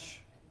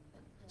flesh.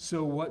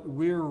 So what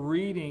we're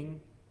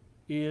reading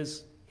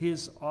is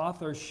his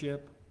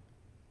authorship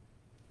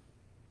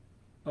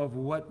of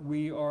what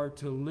we are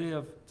to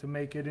live to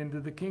make it into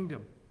the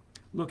kingdom.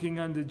 Looking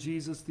unto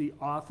Jesus, the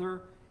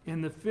author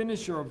and the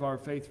finisher of our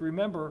faith.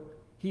 Remember,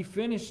 he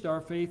finished our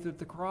faith at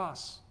the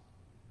cross.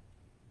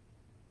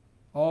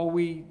 All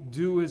we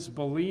do is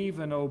believe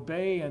and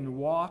obey and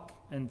walk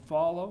and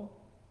follow.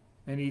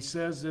 And he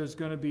says there's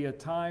going to be a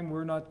time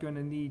we're not going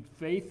to need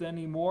faith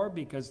anymore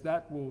because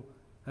that will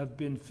have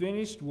been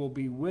finished. We'll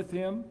be with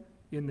him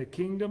in the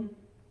kingdom.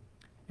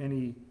 And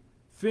he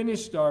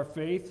finished our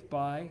faith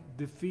by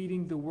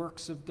defeating the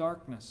works of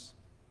darkness,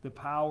 the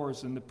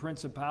powers and the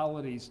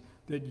principalities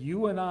that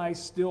you and I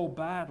still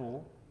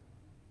battle,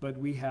 but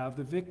we have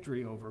the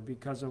victory over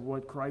because of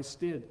what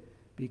Christ did,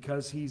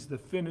 because he's the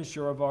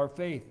finisher of our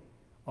faith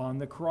on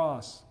the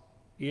cross.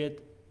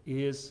 It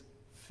is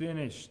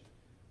finished.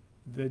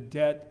 The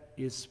debt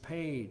is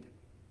paid.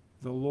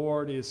 The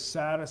Lord is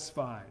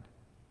satisfied.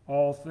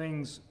 All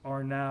things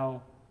are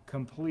now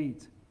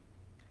complete.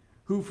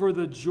 Who for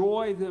the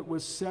joy that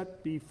was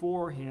set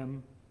before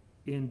him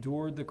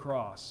endured the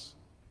cross.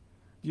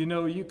 You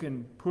know, you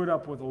can put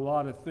up with a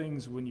lot of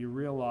things when you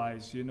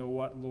realize, you know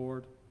what,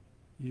 Lord?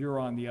 You're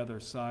on the other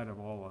side of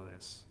all of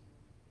this.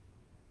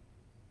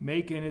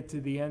 Making it to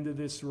the end of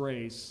this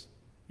race,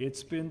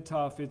 it's been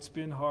tough, it's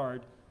been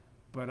hard,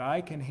 but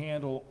I can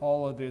handle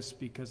all of this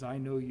because I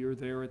know you're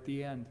there at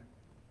the end.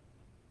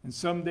 And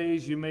some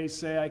days you may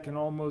say, I can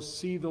almost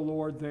see the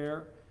Lord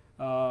there,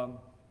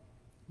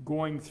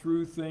 going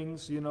through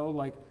things, you know,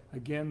 like,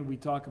 again, we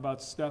talk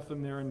about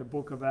Stephen there in the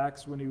book of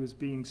Acts when he was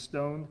being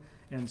stoned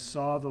and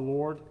saw the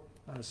Lord,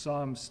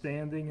 saw him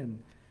standing.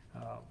 And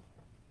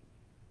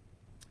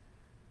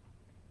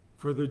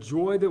For the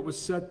joy that was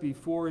set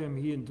before him,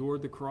 he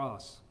endured the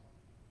cross.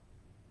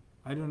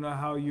 I don't know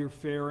how you're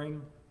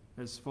faring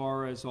as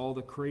far as all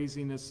the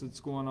craziness that's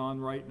going on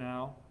right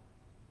now.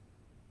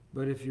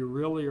 But if you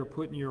really are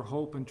putting your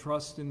hope and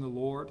trust in the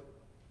Lord,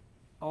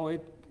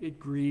 it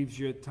grieves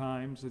you at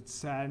times. It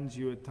saddens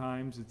you at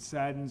times. It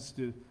saddens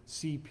to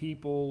see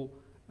people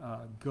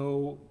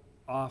go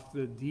off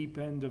the deep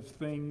end of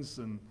things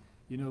and,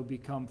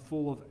 become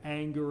full of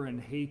anger and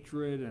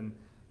hatred and,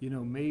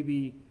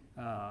 maybe,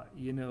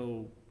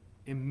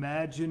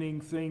 imagining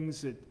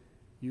things that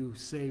you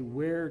say,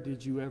 where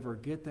did you ever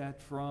get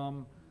that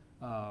from?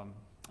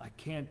 I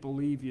can't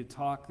believe you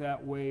talk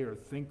that way or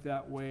think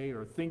that way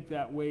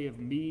of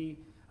me.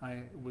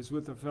 I was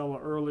with a fellow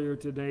earlier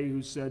today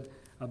who said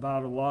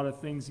about a lot of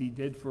things he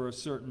did for a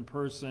certain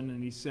person,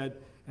 and he said,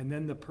 and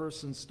then the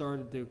person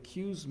started to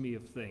accuse me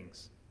of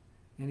things.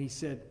 And he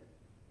said,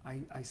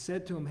 I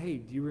said to him, hey,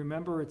 do you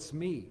remember it's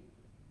me?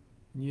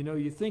 And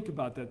you think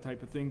about that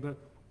type of thing, but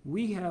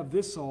we have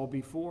this all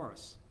before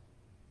us.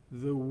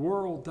 The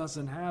world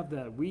doesn't have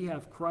that. We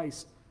have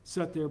Christ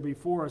set there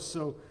before us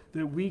so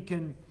that we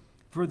can,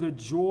 for the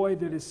joy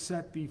that is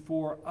set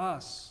before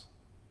us,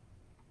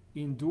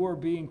 endure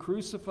being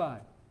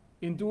crucified,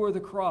 endure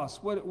the cross.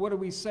 What are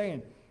we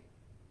saying?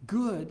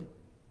 Good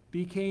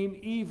became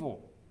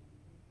evil,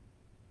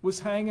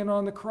 was hanging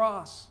on the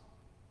cross.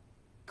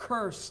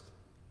 Cursed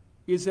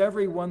is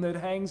everyone that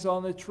hangs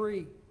on the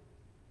tree.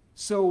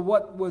 So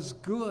what was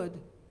good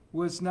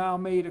was now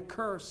made a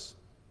curse.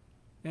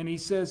 And he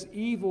says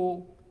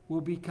evil will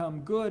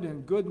become good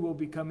and good will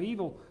become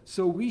evil.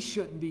 So we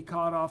shouldn't be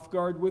caught off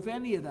guard with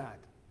any of that,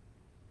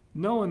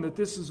 knowing that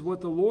this is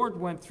what the Lord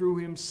went through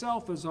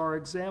himself as our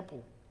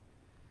example.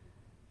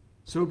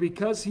 So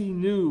because he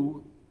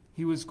knew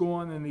he was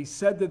going, and he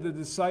said to the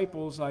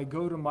disciples, I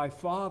go to my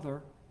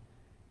Father,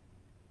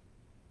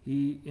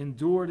 he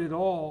endured it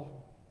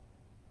all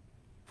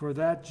for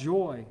that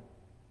joy.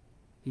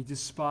 He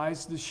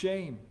despised the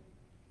shame,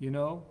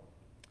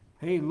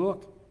 Hey,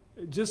 look,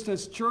 just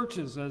as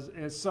churches,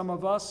 as some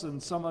of us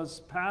and some as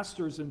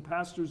pastors and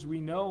pastors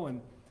we know,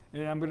 and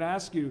I'm going to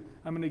ask you,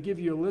 I'm going to give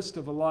you a list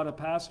of a lot of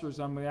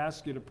pastors. I'm going to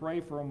ask you to pray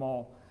for them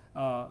all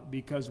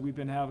because we've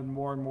been having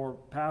more and more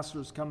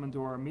pastors coming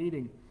to our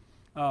meeting.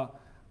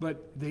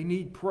 But they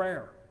need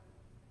prayer.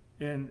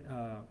 And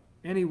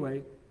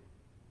anyway,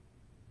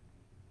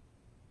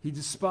 he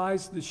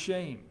despised the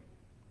shame.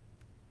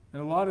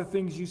 And a lot of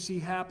things you see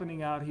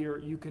happening out here,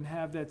 you can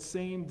have that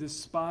same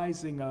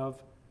despising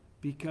of,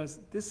 because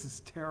this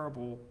is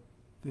terrible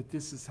that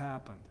this has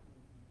happened.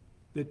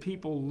 That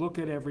people look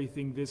at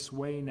everything this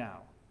way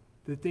now.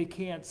 That they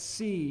can't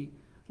see,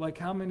 like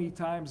how many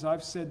times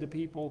I've said to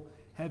people,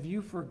 have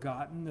you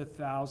forgotten the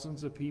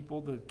thousands of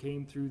people that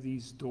came through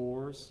these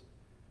doors,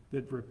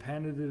 that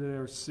repented of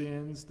their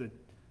sins, that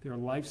their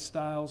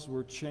lifestyles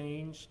were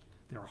changed,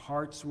 their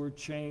hearts were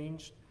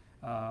changed,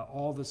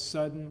 all of a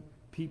sudden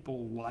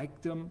people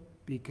liked them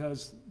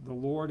because the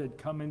Lord had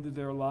come into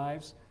their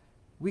lives?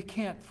 We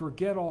can't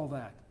forget all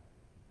that.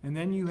 And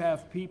then you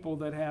have people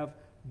that have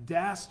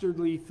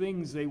dastardly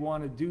things they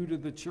want to do to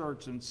the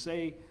church and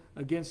say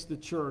against the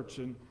church,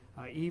 and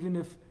even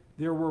if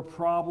there were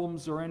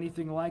problems or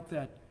anything like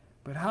that.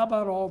 But how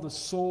about all the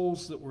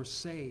souls that were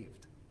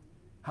saved?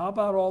 How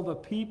about all the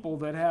people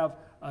that have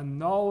a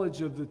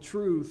knowledge of the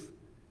truth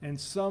and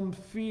some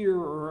fear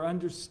or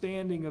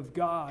understanding of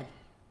God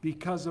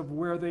because of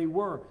where they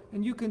were?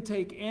 And you can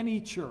take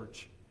any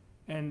church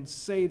and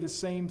say the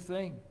same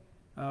thing.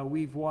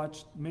 We've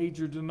watched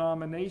major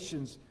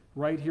denominations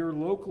right here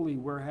locally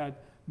where had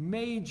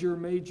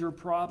major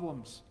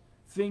problems.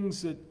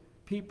 Things that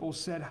people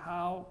said,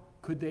 how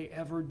could they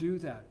ever do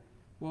that?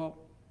 Well,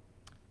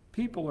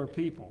 people are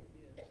people,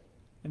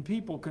 and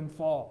people can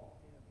fall.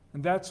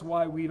 And that's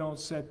why we don't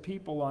set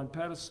people on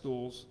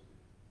pedestals.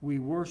 We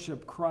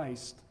worship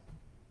Christ,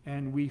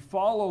 and we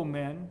follow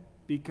men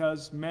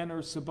because men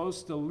are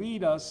supposed to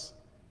lead us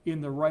in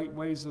the right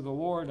ways of the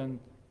Lord, and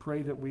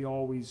pray that we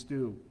always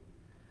do.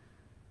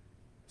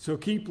 So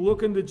keep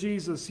looking to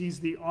Jesus. He's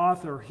the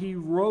author. He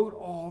wrote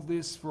all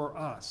this for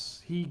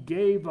us. He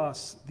gave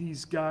us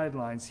these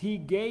guidelines. He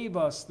gave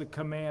us the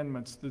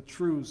commandments, the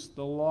truths,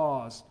 the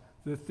laws,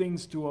 the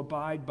things to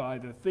abide by,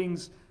 the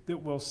things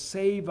that will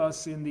save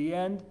us in the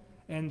end,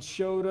 and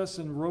showed us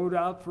and wrote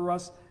out for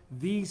us,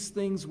 these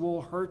things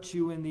will hurt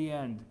you in the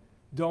end.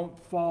 Don't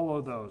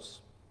follow those.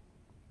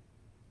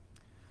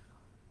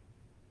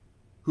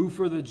 Who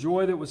for the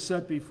joy that was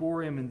set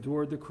before him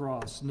endured the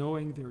cross,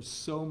 knowing there's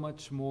so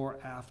much more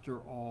after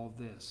all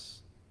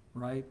this,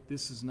 right?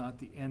 This is not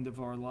the end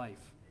of our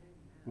life.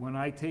 When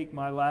I take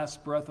my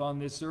last breath on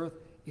this earth,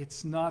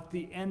 it's not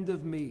the end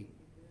of me.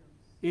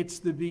 It's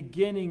the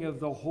beginning of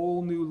the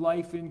whole new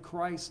life in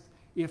Christ.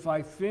 If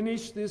I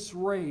finish this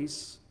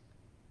race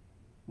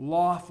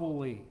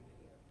lawfully,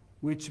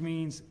 which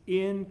means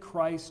in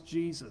Christ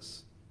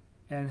Jesus,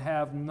 and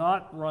have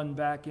not run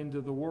back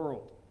into the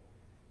world.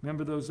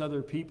 Remember those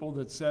other people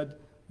that said,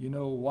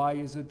 why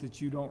is it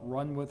that you don't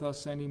run with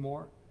us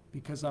anymore?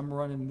 Because I'm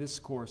running this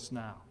course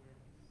now.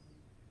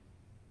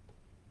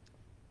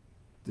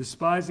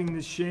 despising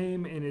the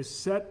shame, and is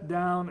set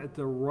down at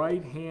the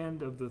right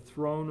hand of the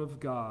throne of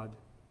God,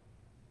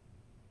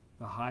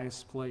 the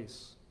highest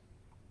place.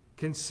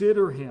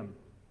 Consider him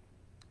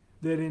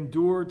that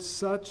endured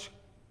such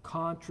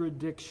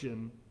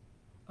contradiction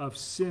of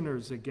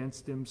sinners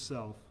against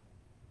himself,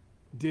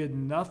 did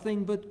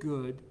nothing but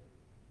good,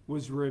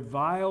 was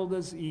reviled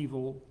as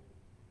evil,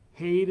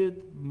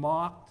 hated,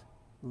 mocked,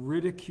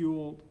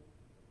 ridiculed,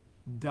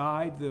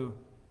 died the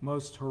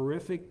most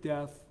horrific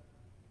death.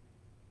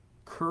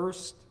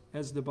 Cursed,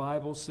 as the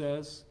Bible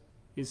says,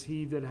 is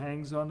he that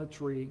hangs on a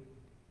tree.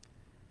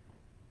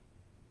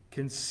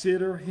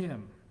 Consider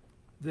him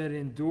that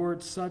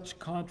endured such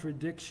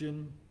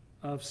contradiction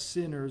of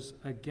sinners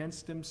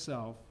against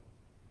himself,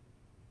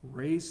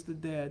 raised the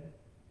dead,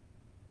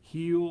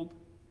 healed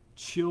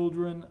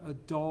children,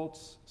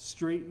 adults,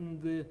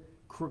 straightened the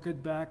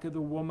crooked back of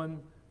the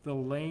woman, the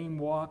lame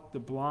walked, the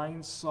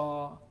blind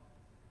saw,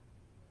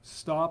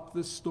 stopped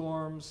the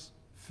storms,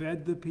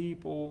 fed the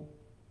people,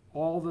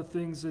 all the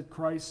things that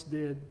Christ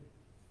did.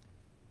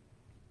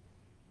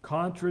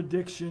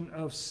 Contradiction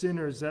of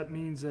sinners, that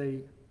means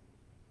a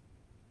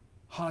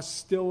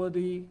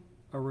hostility,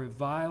 a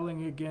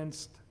reviling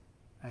against,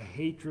 a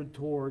hatred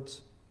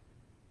towards,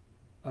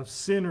 of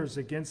sinners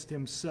against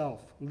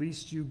himself,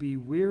 lest you be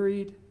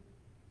wearied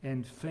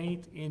and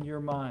faint in your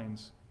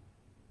minds.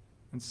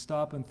 And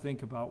stop and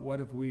think about, what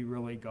have we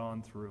really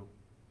gone through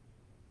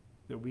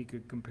that we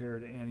could compare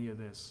to any of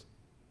this?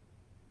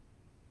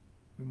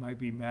 We might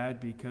be mad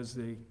because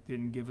they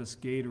didn't give us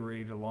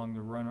Gatorade along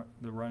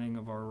the running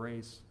of our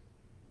race.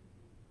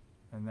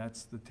 And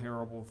that's the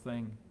terrible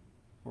thing.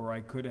 Or I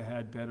could have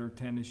had better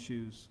tennis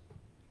shoes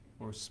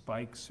or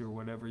spikes or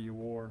whatever you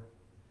wore.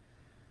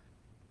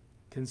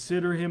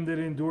 Consider him that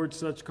endured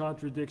such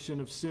contradiction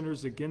of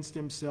sinners against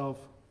himself,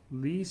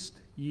 lest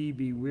ye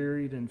be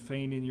wearied and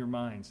faint in your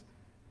minds.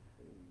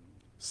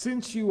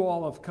 Since you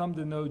all have come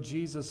to know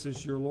Jesus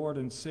as your Lord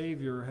and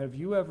Savior, have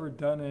you ever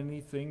done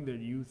anything that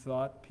you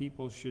thought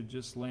people should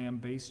just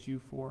lambaste you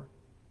for?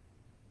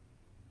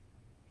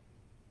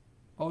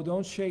 Oh,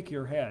 don't shake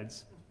your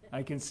heads.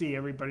 I can see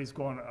everybody's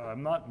going,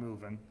 I'm not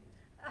moving.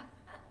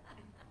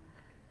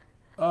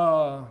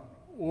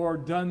 Or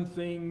done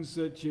things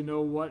that, you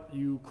know what,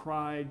 you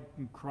cried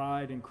and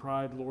cried and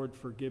cried, Lord,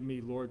 forgive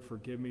me, Lord,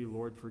 forgive me,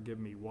 Lord, forgive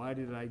me. Why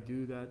did I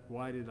do that?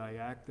 Why did I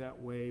act that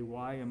way?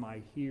 Why am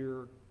I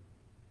here?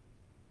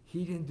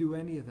 He didn't do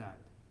any of that.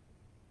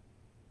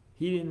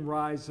 He didn't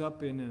rise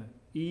up in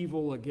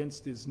evil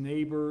against his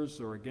neighbors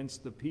or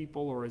against the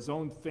people or his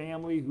own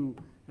family who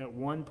at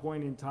one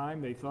point in time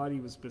they thought he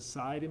was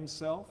beside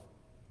himself.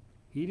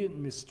 He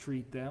didn't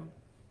mistreat them.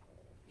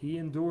 He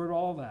endured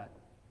all that,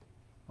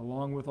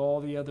 along with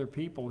all the other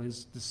people,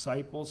 his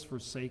disciples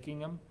forsaking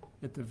him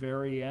at the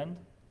very end.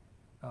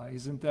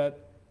 Isn't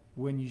that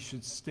when you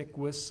should stick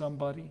with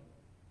somebody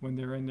when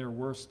they're in their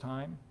worst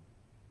time?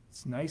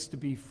 It's nice to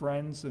be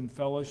friends and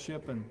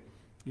fellowship, and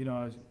you know,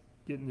 I was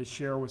getting to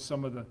share with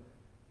some of the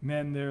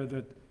men there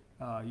that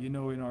you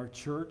know, in our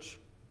church,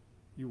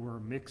 you were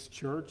a mixed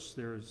church.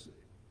 There's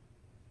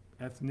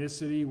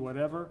ethnicity,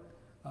 whatever.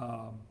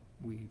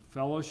 We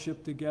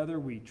fellowship together.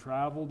 We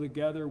travel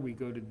together. We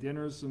go to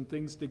dinners and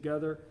things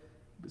together.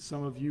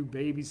 Some of you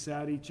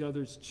babysat each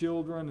other's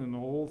children and the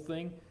whole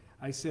thing.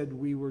 I said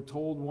we were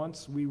told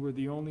once we were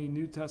the only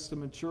New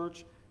Testament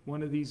church.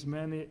 One of these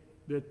men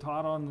that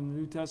taught on the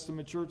New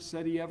Testament church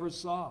said he ever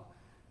saw.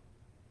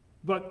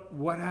 But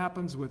what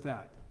happens with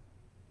that?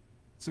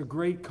 It's a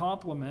great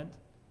compliment,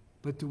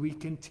 but do we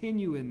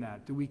continue in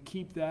that? Do we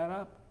keep that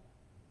up?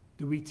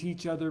 Do we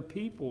teach other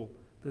people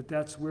that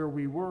that's where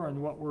we were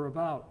and what we're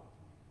about?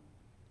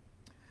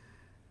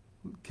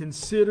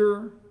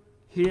 Consider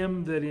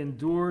him that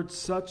endured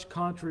such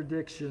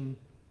contradiction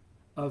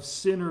of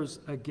sinners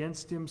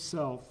against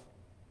himself.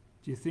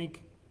 Do you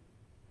think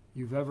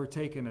you've ever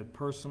taken it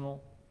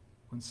personal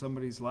when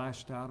somebody's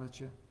lashed out at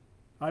you?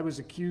 I was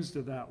accused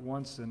of that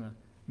once in a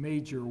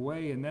major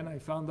way, and then I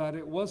found out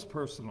it was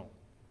personal.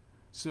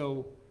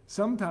 So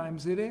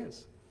sometimes it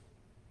is.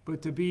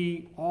 But to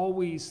be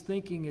always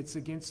thinking it's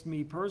against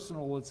me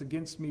personal, it's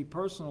against me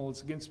personal,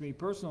 it's against me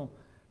personal,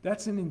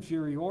 that's an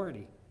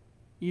inferiority.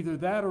 Either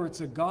that or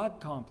it's a God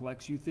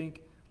complex. You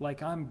think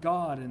like I'm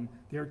God and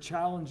they're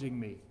challenging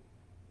me.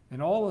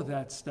 And all of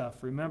that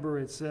stuff. Remember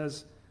it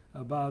says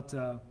about,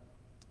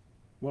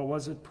 what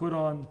was it? Put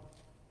on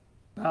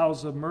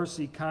bowels of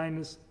mercy,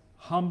 kindness,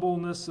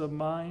 humbleness of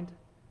mind.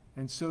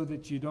 And so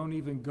that you don't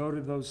even go to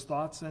those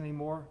thoughts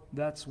anymore.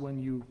 That's when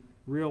you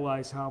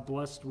realize how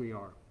blessed we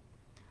are.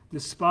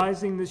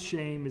 Despising the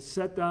shame, is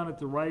set down at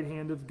the right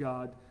hand of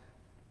God,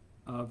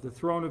 of the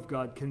throne of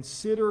God.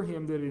 Consider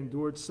him that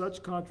endured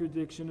such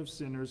contradiction of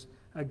sinners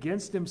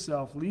against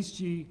himself, lest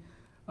ye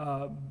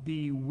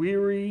be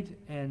wearied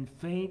and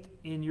faint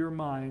in your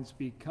minds,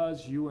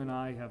 because you and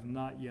I have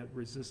not yet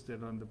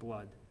resisted unto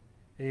blood.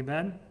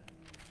 Amen?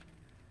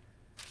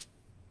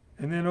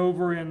 And then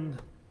over in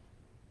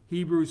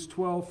Hebrews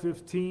 12,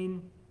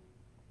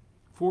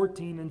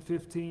 14 and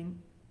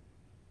 15,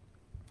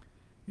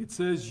 It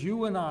says,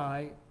 you and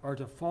I are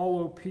to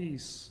follow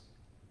peace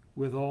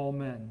with all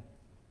men,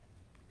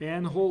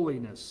 and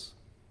holiness,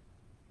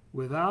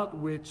 without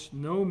which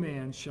no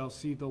man shall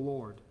see the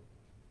Lord.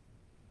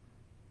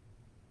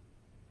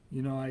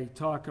 You know, I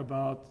talk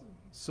about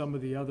some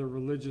of the other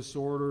religious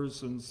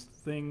orders and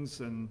things,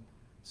 and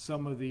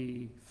some of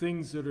the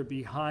things that are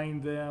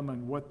behind them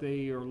and what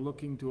they are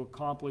looking to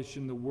accomplish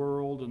in the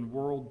world and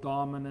world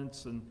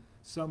dominance, and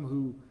some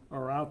who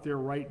are out there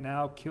right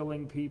now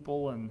killing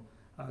people and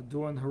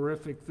doing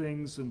horrific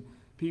things. And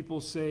people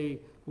say,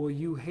 well,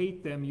 you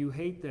hate them, you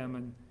hate them.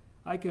 And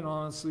I can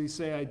honestly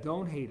say I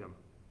don't hate them.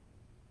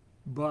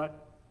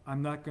 But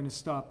I'm not going to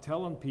stop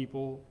telling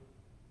people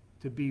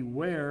to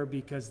beware,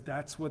 because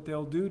that's what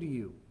they'll do to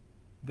you.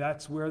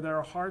 That's where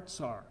their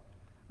hearts are.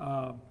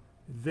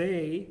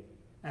 They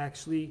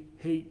actually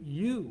hate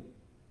you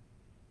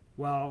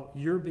while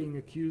you're being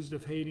accused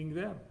of hating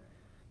them.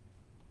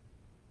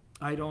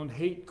 I don't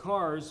hate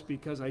cars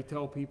because I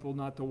tell people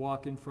not to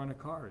walk in front of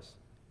cars.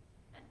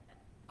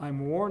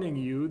 I'm warning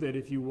you that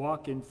if you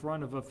walk in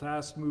front of a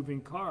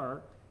fast-moving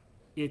car,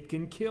 it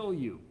can kill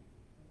you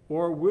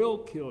or will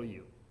kill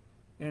you.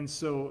 And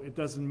so it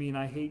doesn't mean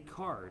I hate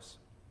cars.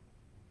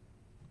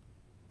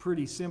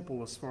 Pretty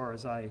simple as far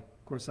as of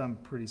course I'm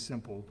pretty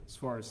simple as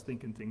far as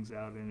thinking things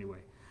out anyway.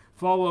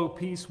 Follow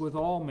peace with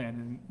all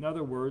men. In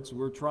other words,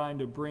 we're trying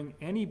to bring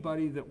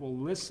anybody that will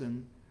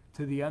listen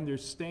to the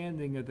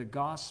understanding of the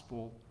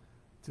gospel,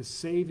 to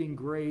saving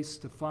grace,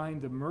 to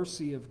find the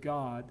mercy of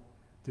God,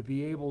 to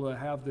be able to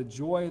have the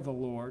joy of the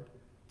Lord,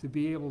 to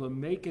be able to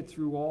make it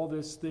through all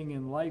this thing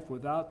in life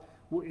without,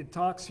 it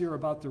talks here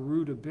about the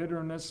root of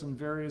bitterness and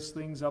various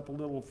things up a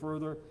little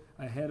further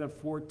ahead of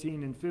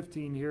 14 and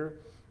 15 here,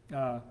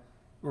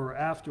 or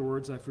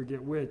afterwards, I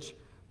forget which,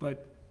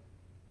 but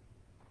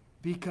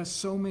because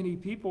so many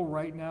people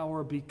right now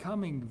are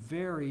becoming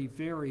very,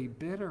 very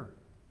bitter.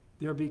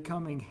 They're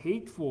becoming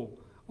hateful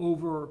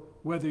over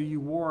whether you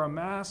wore a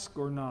mask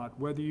or not,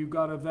 whether you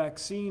got a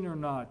vaccine or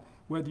not,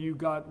 whether you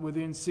got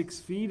within 6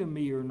 feet of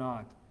me or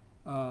not,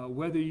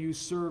 whether you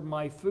serve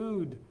my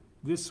food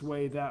this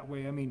way, that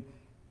way. I mean,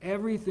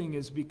 everything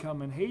is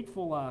becoming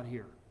hateful out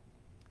here.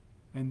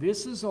 And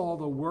this is all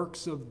the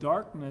works of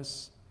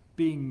darkness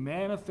being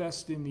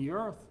manifest in the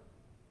earth.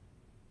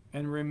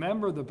 And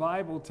remember, the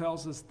Bible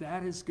tells us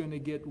that is going to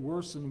get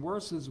worse and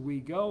worse as we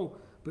go.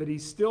 But he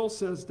still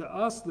says to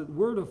us that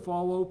we're to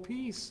follow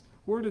peace.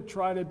 We're to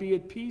try to be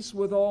at peace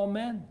with all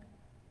men.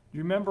 You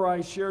remember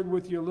I shared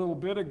with you a little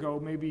bit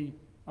ago, maybe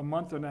a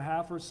month and a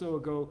half or so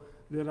ago,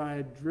 that I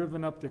had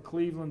driven up to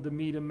Cleveland to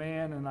meet a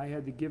man, and I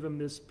had to give him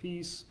this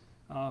piece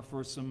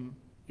for some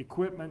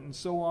equipment and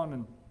so on.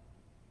 And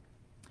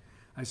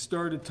I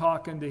started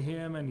talking to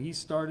him, and he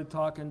started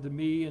talking to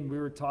me, and we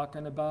were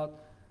talking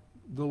about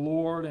the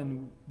Lord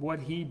and what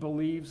he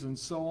believes and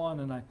so on.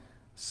 And I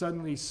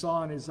suddenly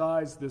saw in his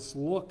eyes this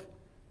look,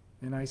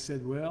 and I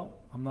said, well,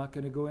 I'm not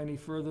going to go any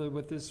further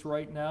with this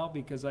right now,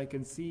 because I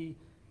can see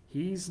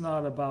he's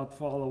not about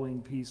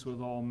following peace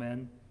with all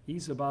men.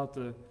 He's about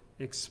to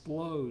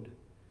explode.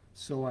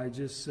 So I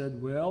just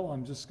said, well,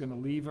 I'm just going to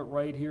leave it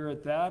right here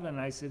at that. And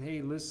I said,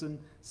 hey, listen,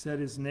 said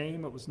his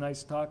name. It was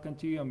nice talking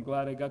to you. I'm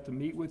glad I got to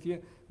meet with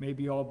you.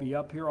 Maybe I'll be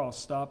up here. I'll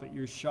stop at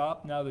your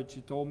shop now that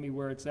you told me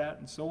where it's at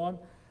and so on.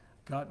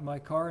 Got in my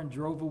car and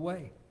drove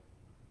away.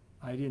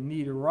 I didn't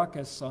need a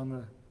ruckus on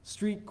the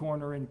street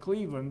corner in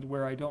Cleveland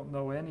where I don't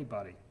know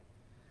anybody.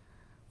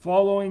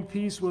 Following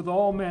peace with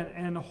all men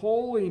and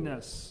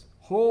holiness,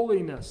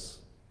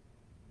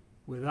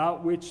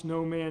 without which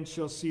no man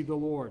shall see the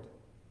Lord.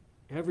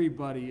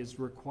 Everybody is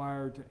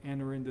required to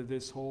enter into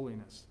this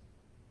holiness.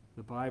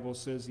 The Bible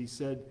says, he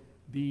said,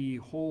 be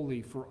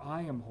holy, for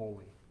I am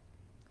holy.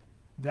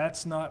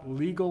 That's not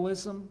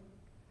legalism,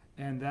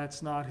 and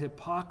that's not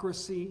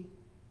hypocrisy.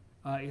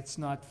 It's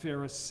not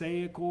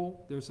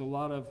pharisaical. There's a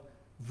lot of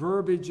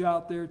verbiage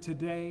out there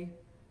today.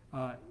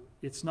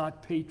 It's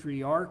not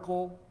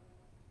patriarchal.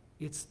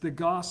 It's the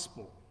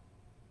gospel.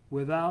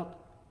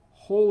 Without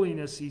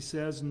holiness, he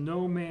says,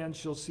 no man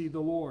shall see the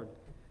Lord.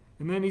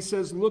 And then he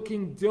says,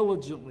 looking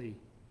diligently,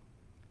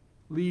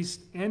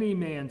 lest any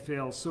man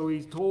fail. So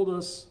he told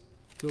us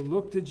to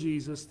look to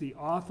Jesus, the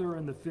author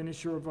and the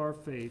finisher of our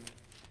faith.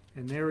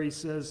 And there he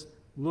says,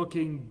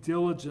 looking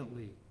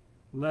diligently,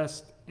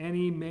 lest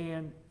any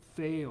man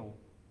fail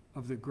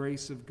of the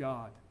grace of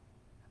God.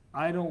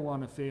 I don't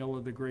want to fail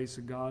of the grace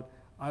of God.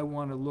 I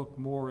want to look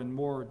more and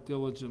more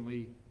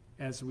diligently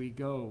as we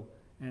go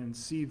and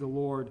see the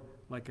Lord,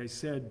 like I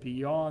said,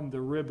 beyond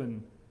the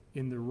ribbon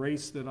in the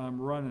race that I'm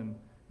running.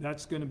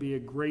 That's going to be a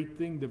great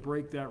thing to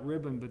break that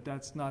ribbon, but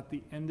that's not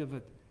the end of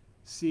it.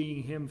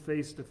 Seeing him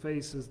face to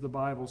face, as the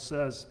Bible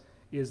says,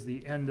 is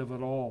the end of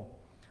it all.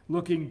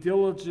 Looking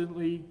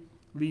diligently,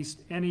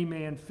 lest any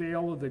man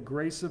fail of the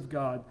grace of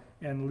God,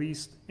 and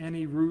lest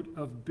any root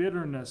of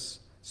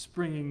bitterness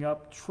springing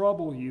up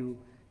trouble you,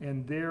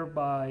 and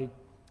thereby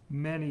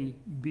many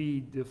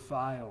be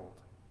defiled.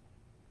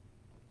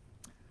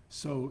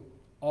 So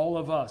all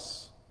of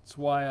us, that's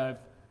why I've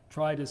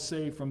tried to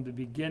say from the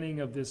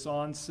beginning of this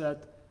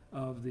onset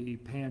of the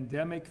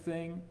pandemic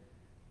thing,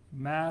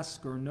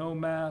 mask or no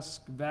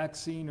mask,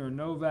 vaccine or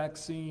no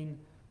vaccine,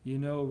 you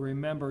know,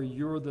 remember,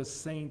 you're the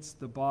saints,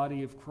 the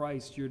body of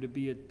Christ. You're to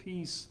be at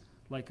peace,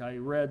 like I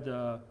read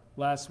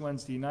last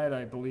Wednesday night,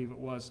 I believe it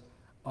was,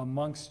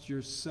 amongst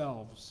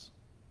yourselves.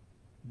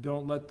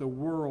 Don't let the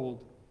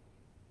world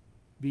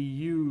be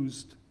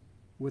used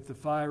with the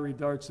fiery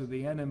darts of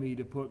the enemy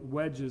to put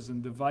wedges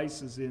and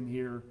devices in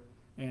here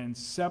and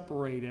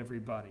separate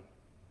everybody.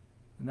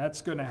 And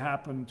that's going to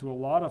happen to a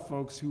lot of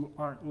folks who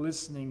aren't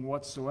listening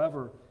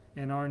whatsoever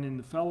and aren't in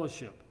the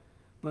fellowship.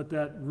 But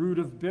that root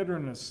of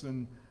bitterness,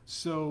 and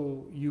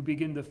so you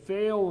begin to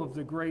fail of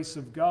the grace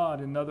of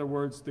God. In other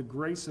words, the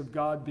grace of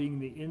God being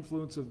the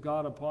influence of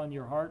God upon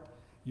your heart,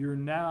 you're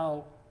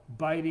now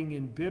biting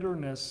in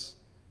bitterness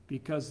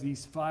because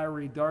these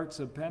fiery darts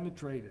have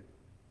penetrated.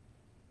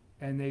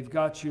 And they've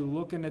got you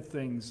looking at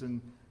things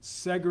and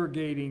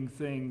segregating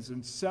things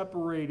and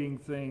separating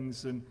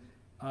things and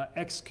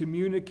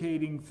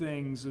excommunicating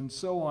things and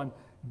so on,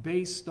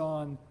 based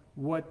on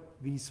what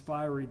these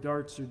fiery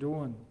darts are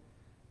doing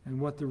and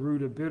what the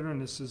root of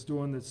bitterness is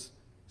doing that's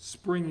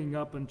springing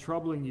up and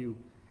troubling you.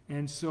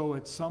 And so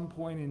at some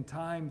point in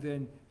time,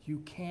 then you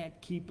can't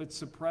keep it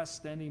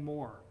suppressed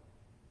anymore.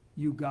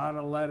 You got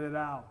to let it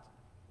out.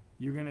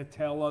 You're going to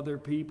tell other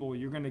people.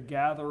 You're going to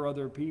gather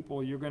other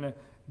people. You're going to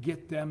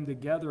get them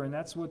together. And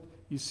that's what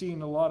you see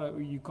in a lot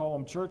of, you call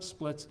them church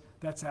splits.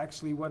 That's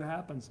actually what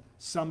happens.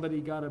 Somebody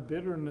got a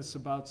bitterness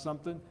about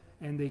something,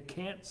 and they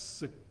can't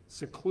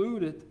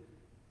seclude it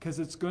because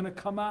it's going to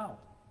come out.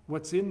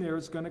 What's in there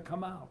is going to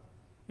come out.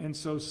 And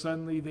so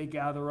suddenly they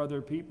gather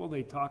other people,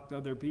 they talk to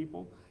other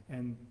people,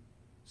 and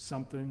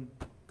something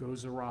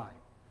goes awry.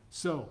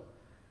 So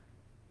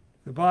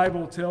the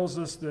Bible tells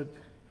us that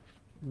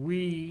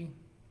we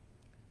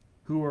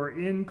who are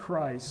in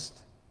Christ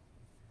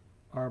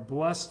are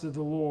blessed of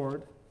the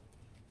Lord.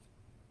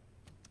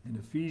 And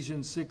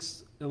Ephesians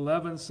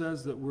 6:11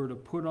 says that we're to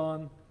put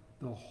on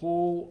the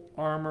whole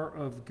armor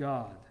of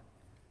God,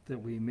 that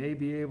we may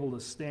be able to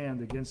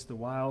stand against the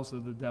wiles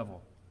of the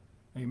devil.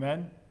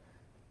 Amen?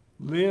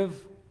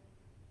 Live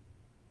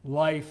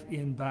life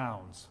in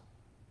bounds.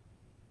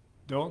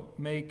 Don't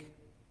make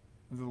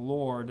the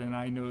Lord, and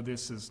I know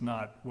this is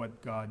not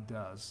what God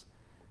does,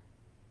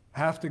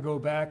 have to go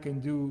back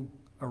and do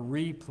a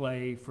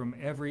replay from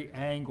every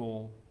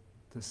angle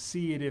to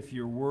see it if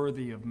you're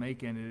worthy of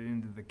making it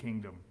into the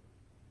kingdom.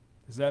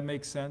 Does that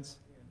make sense?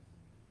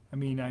 I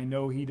mean, I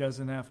know he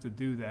doesn't have to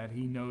do that.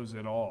 He knows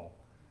it all.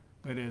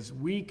 But as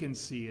we can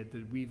see it,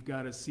 that we've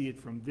got to see it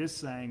from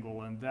this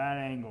angle and that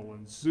angle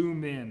and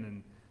zoom in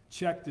and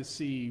check to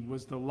see,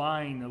 was the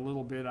line a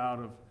little bit out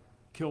of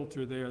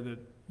kilter there that,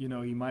 you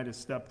know, he might have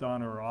stepped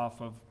on or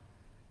off of,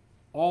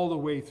 all the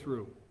way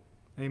through.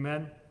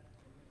 Amen?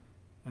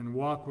 And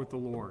walk with the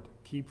Lord.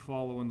 Keep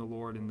following the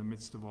Lord in the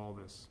midst of all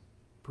this.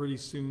 Pretty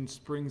soon,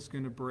 spring's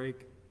going to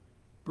break.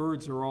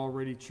 Birds are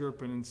already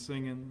chirping and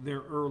singing.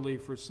 They're early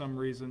for some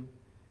reason.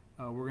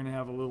 We're going to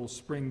have a little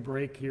spring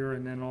break here,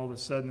 and then all of a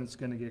sudden it's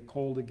going to get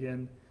cold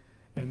again.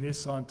 And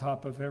this on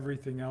top of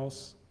everything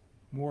else,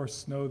 more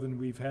snow than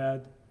we've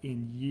had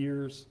in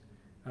years.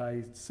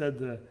 I said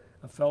to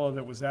a fellow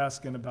that was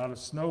asking about a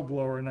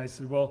snowblower, and I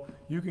said, well,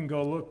 you can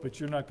go look,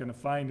 but you're not going to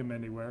find them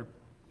anywhere.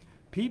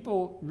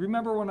 People,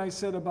 remember when I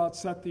said about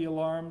set the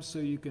alarm so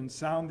you can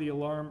sound the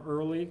alarm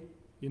early?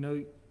 You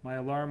know, my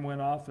alarm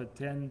went off at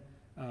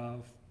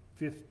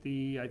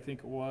 10:50, I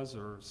think it was,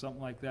 or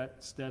something like that,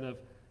 instead of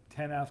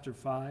 10 after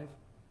 5.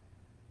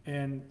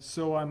 And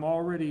so I'm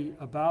already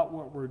about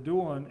what we're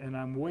doing, and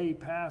I'm way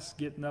past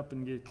getting up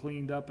and get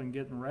cleaned up and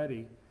getting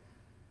ready.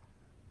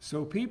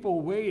 So people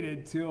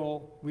waited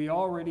till we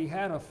already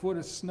had a foot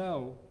of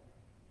snow,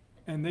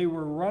 and they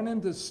were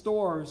running to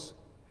stores,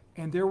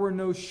 and there were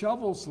no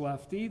shovels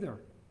left either.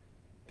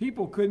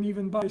 People couldn't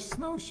even buy a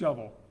snow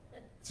shovel.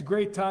 It's a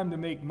great time to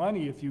make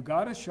money if you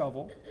got a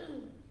shovel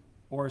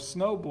or a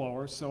snow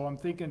blower. So I'm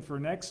thinking for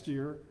next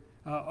year.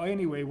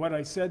 Anyway, what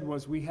I said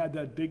was we had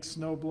that big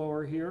snow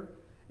blower here,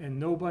 and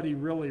nobody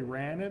really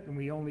ran it, and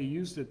we only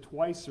used it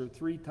twice or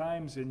 3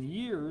 times in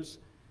years,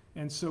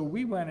 and so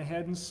we went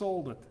ahead and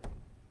sold it.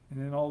 And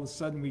then all of a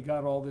sudden we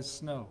got all this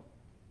snow.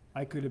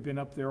 I could have been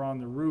up there on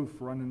the roof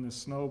running the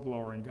snow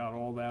blower and got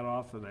all that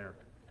off of there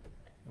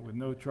with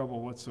no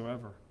trouble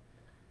whatsoever.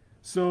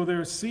 So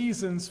there's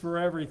seasons for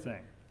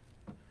everything.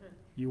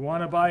 You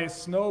want to buy a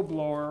snow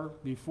blower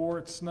before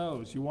it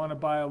snows. You want to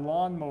buy a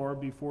lawnmower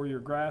before your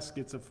grass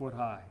gets a foot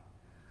high.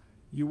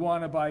 You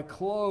want to buy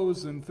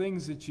clothes and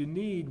things that you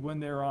need when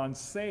they're on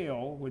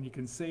sale, when you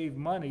can save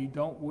money.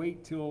 Don't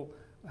wait till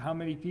how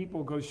many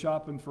people go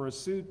shopping for a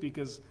suit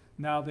because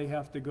now they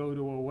have to go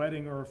to a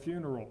wedding or a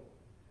funeral.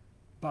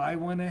 Buy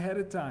one ahead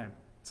of time.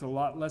 It's a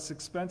lot less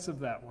expensive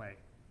that way.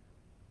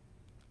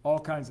 All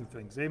kinds of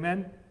things.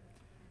 Amen?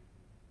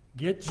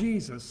 Get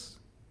Jesus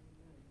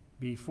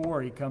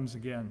before he comes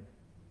again.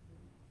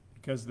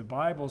 Because the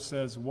Bible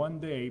says one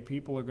day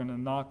people are going to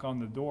knock on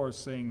the door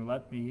saying,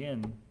 let me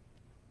in.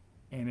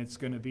 And it's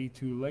going to be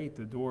too late.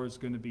 The door is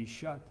going to be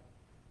shut.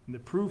 And the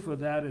proof of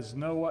that is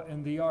Noah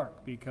and the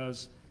ark,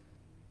 because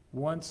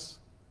once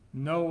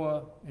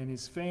Noah and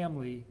his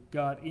family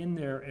got in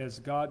there as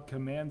God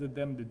commanded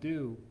them to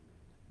do,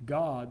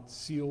 God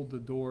sealed the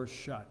door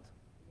shut,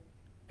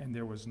 and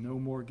there was no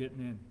more getting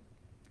in.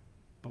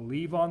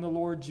 Believe on the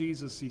Lord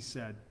Jesus, he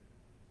said.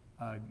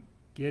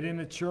 Get in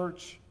a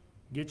church,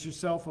 get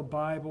yourself a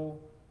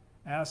Bible,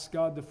 ask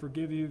God to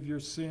forgive you of your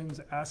sins,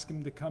 ask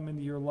him to come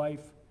into your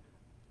life.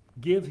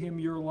 Give him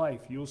your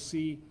life. You'll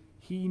see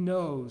he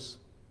knows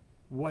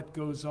what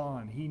goes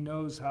on. He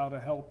knows how to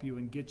help you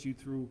and get you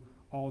through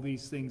all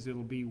these things.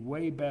 It'll be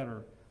way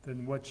better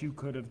than what you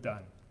could have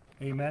done.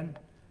 Amen.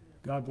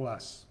 God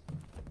bless.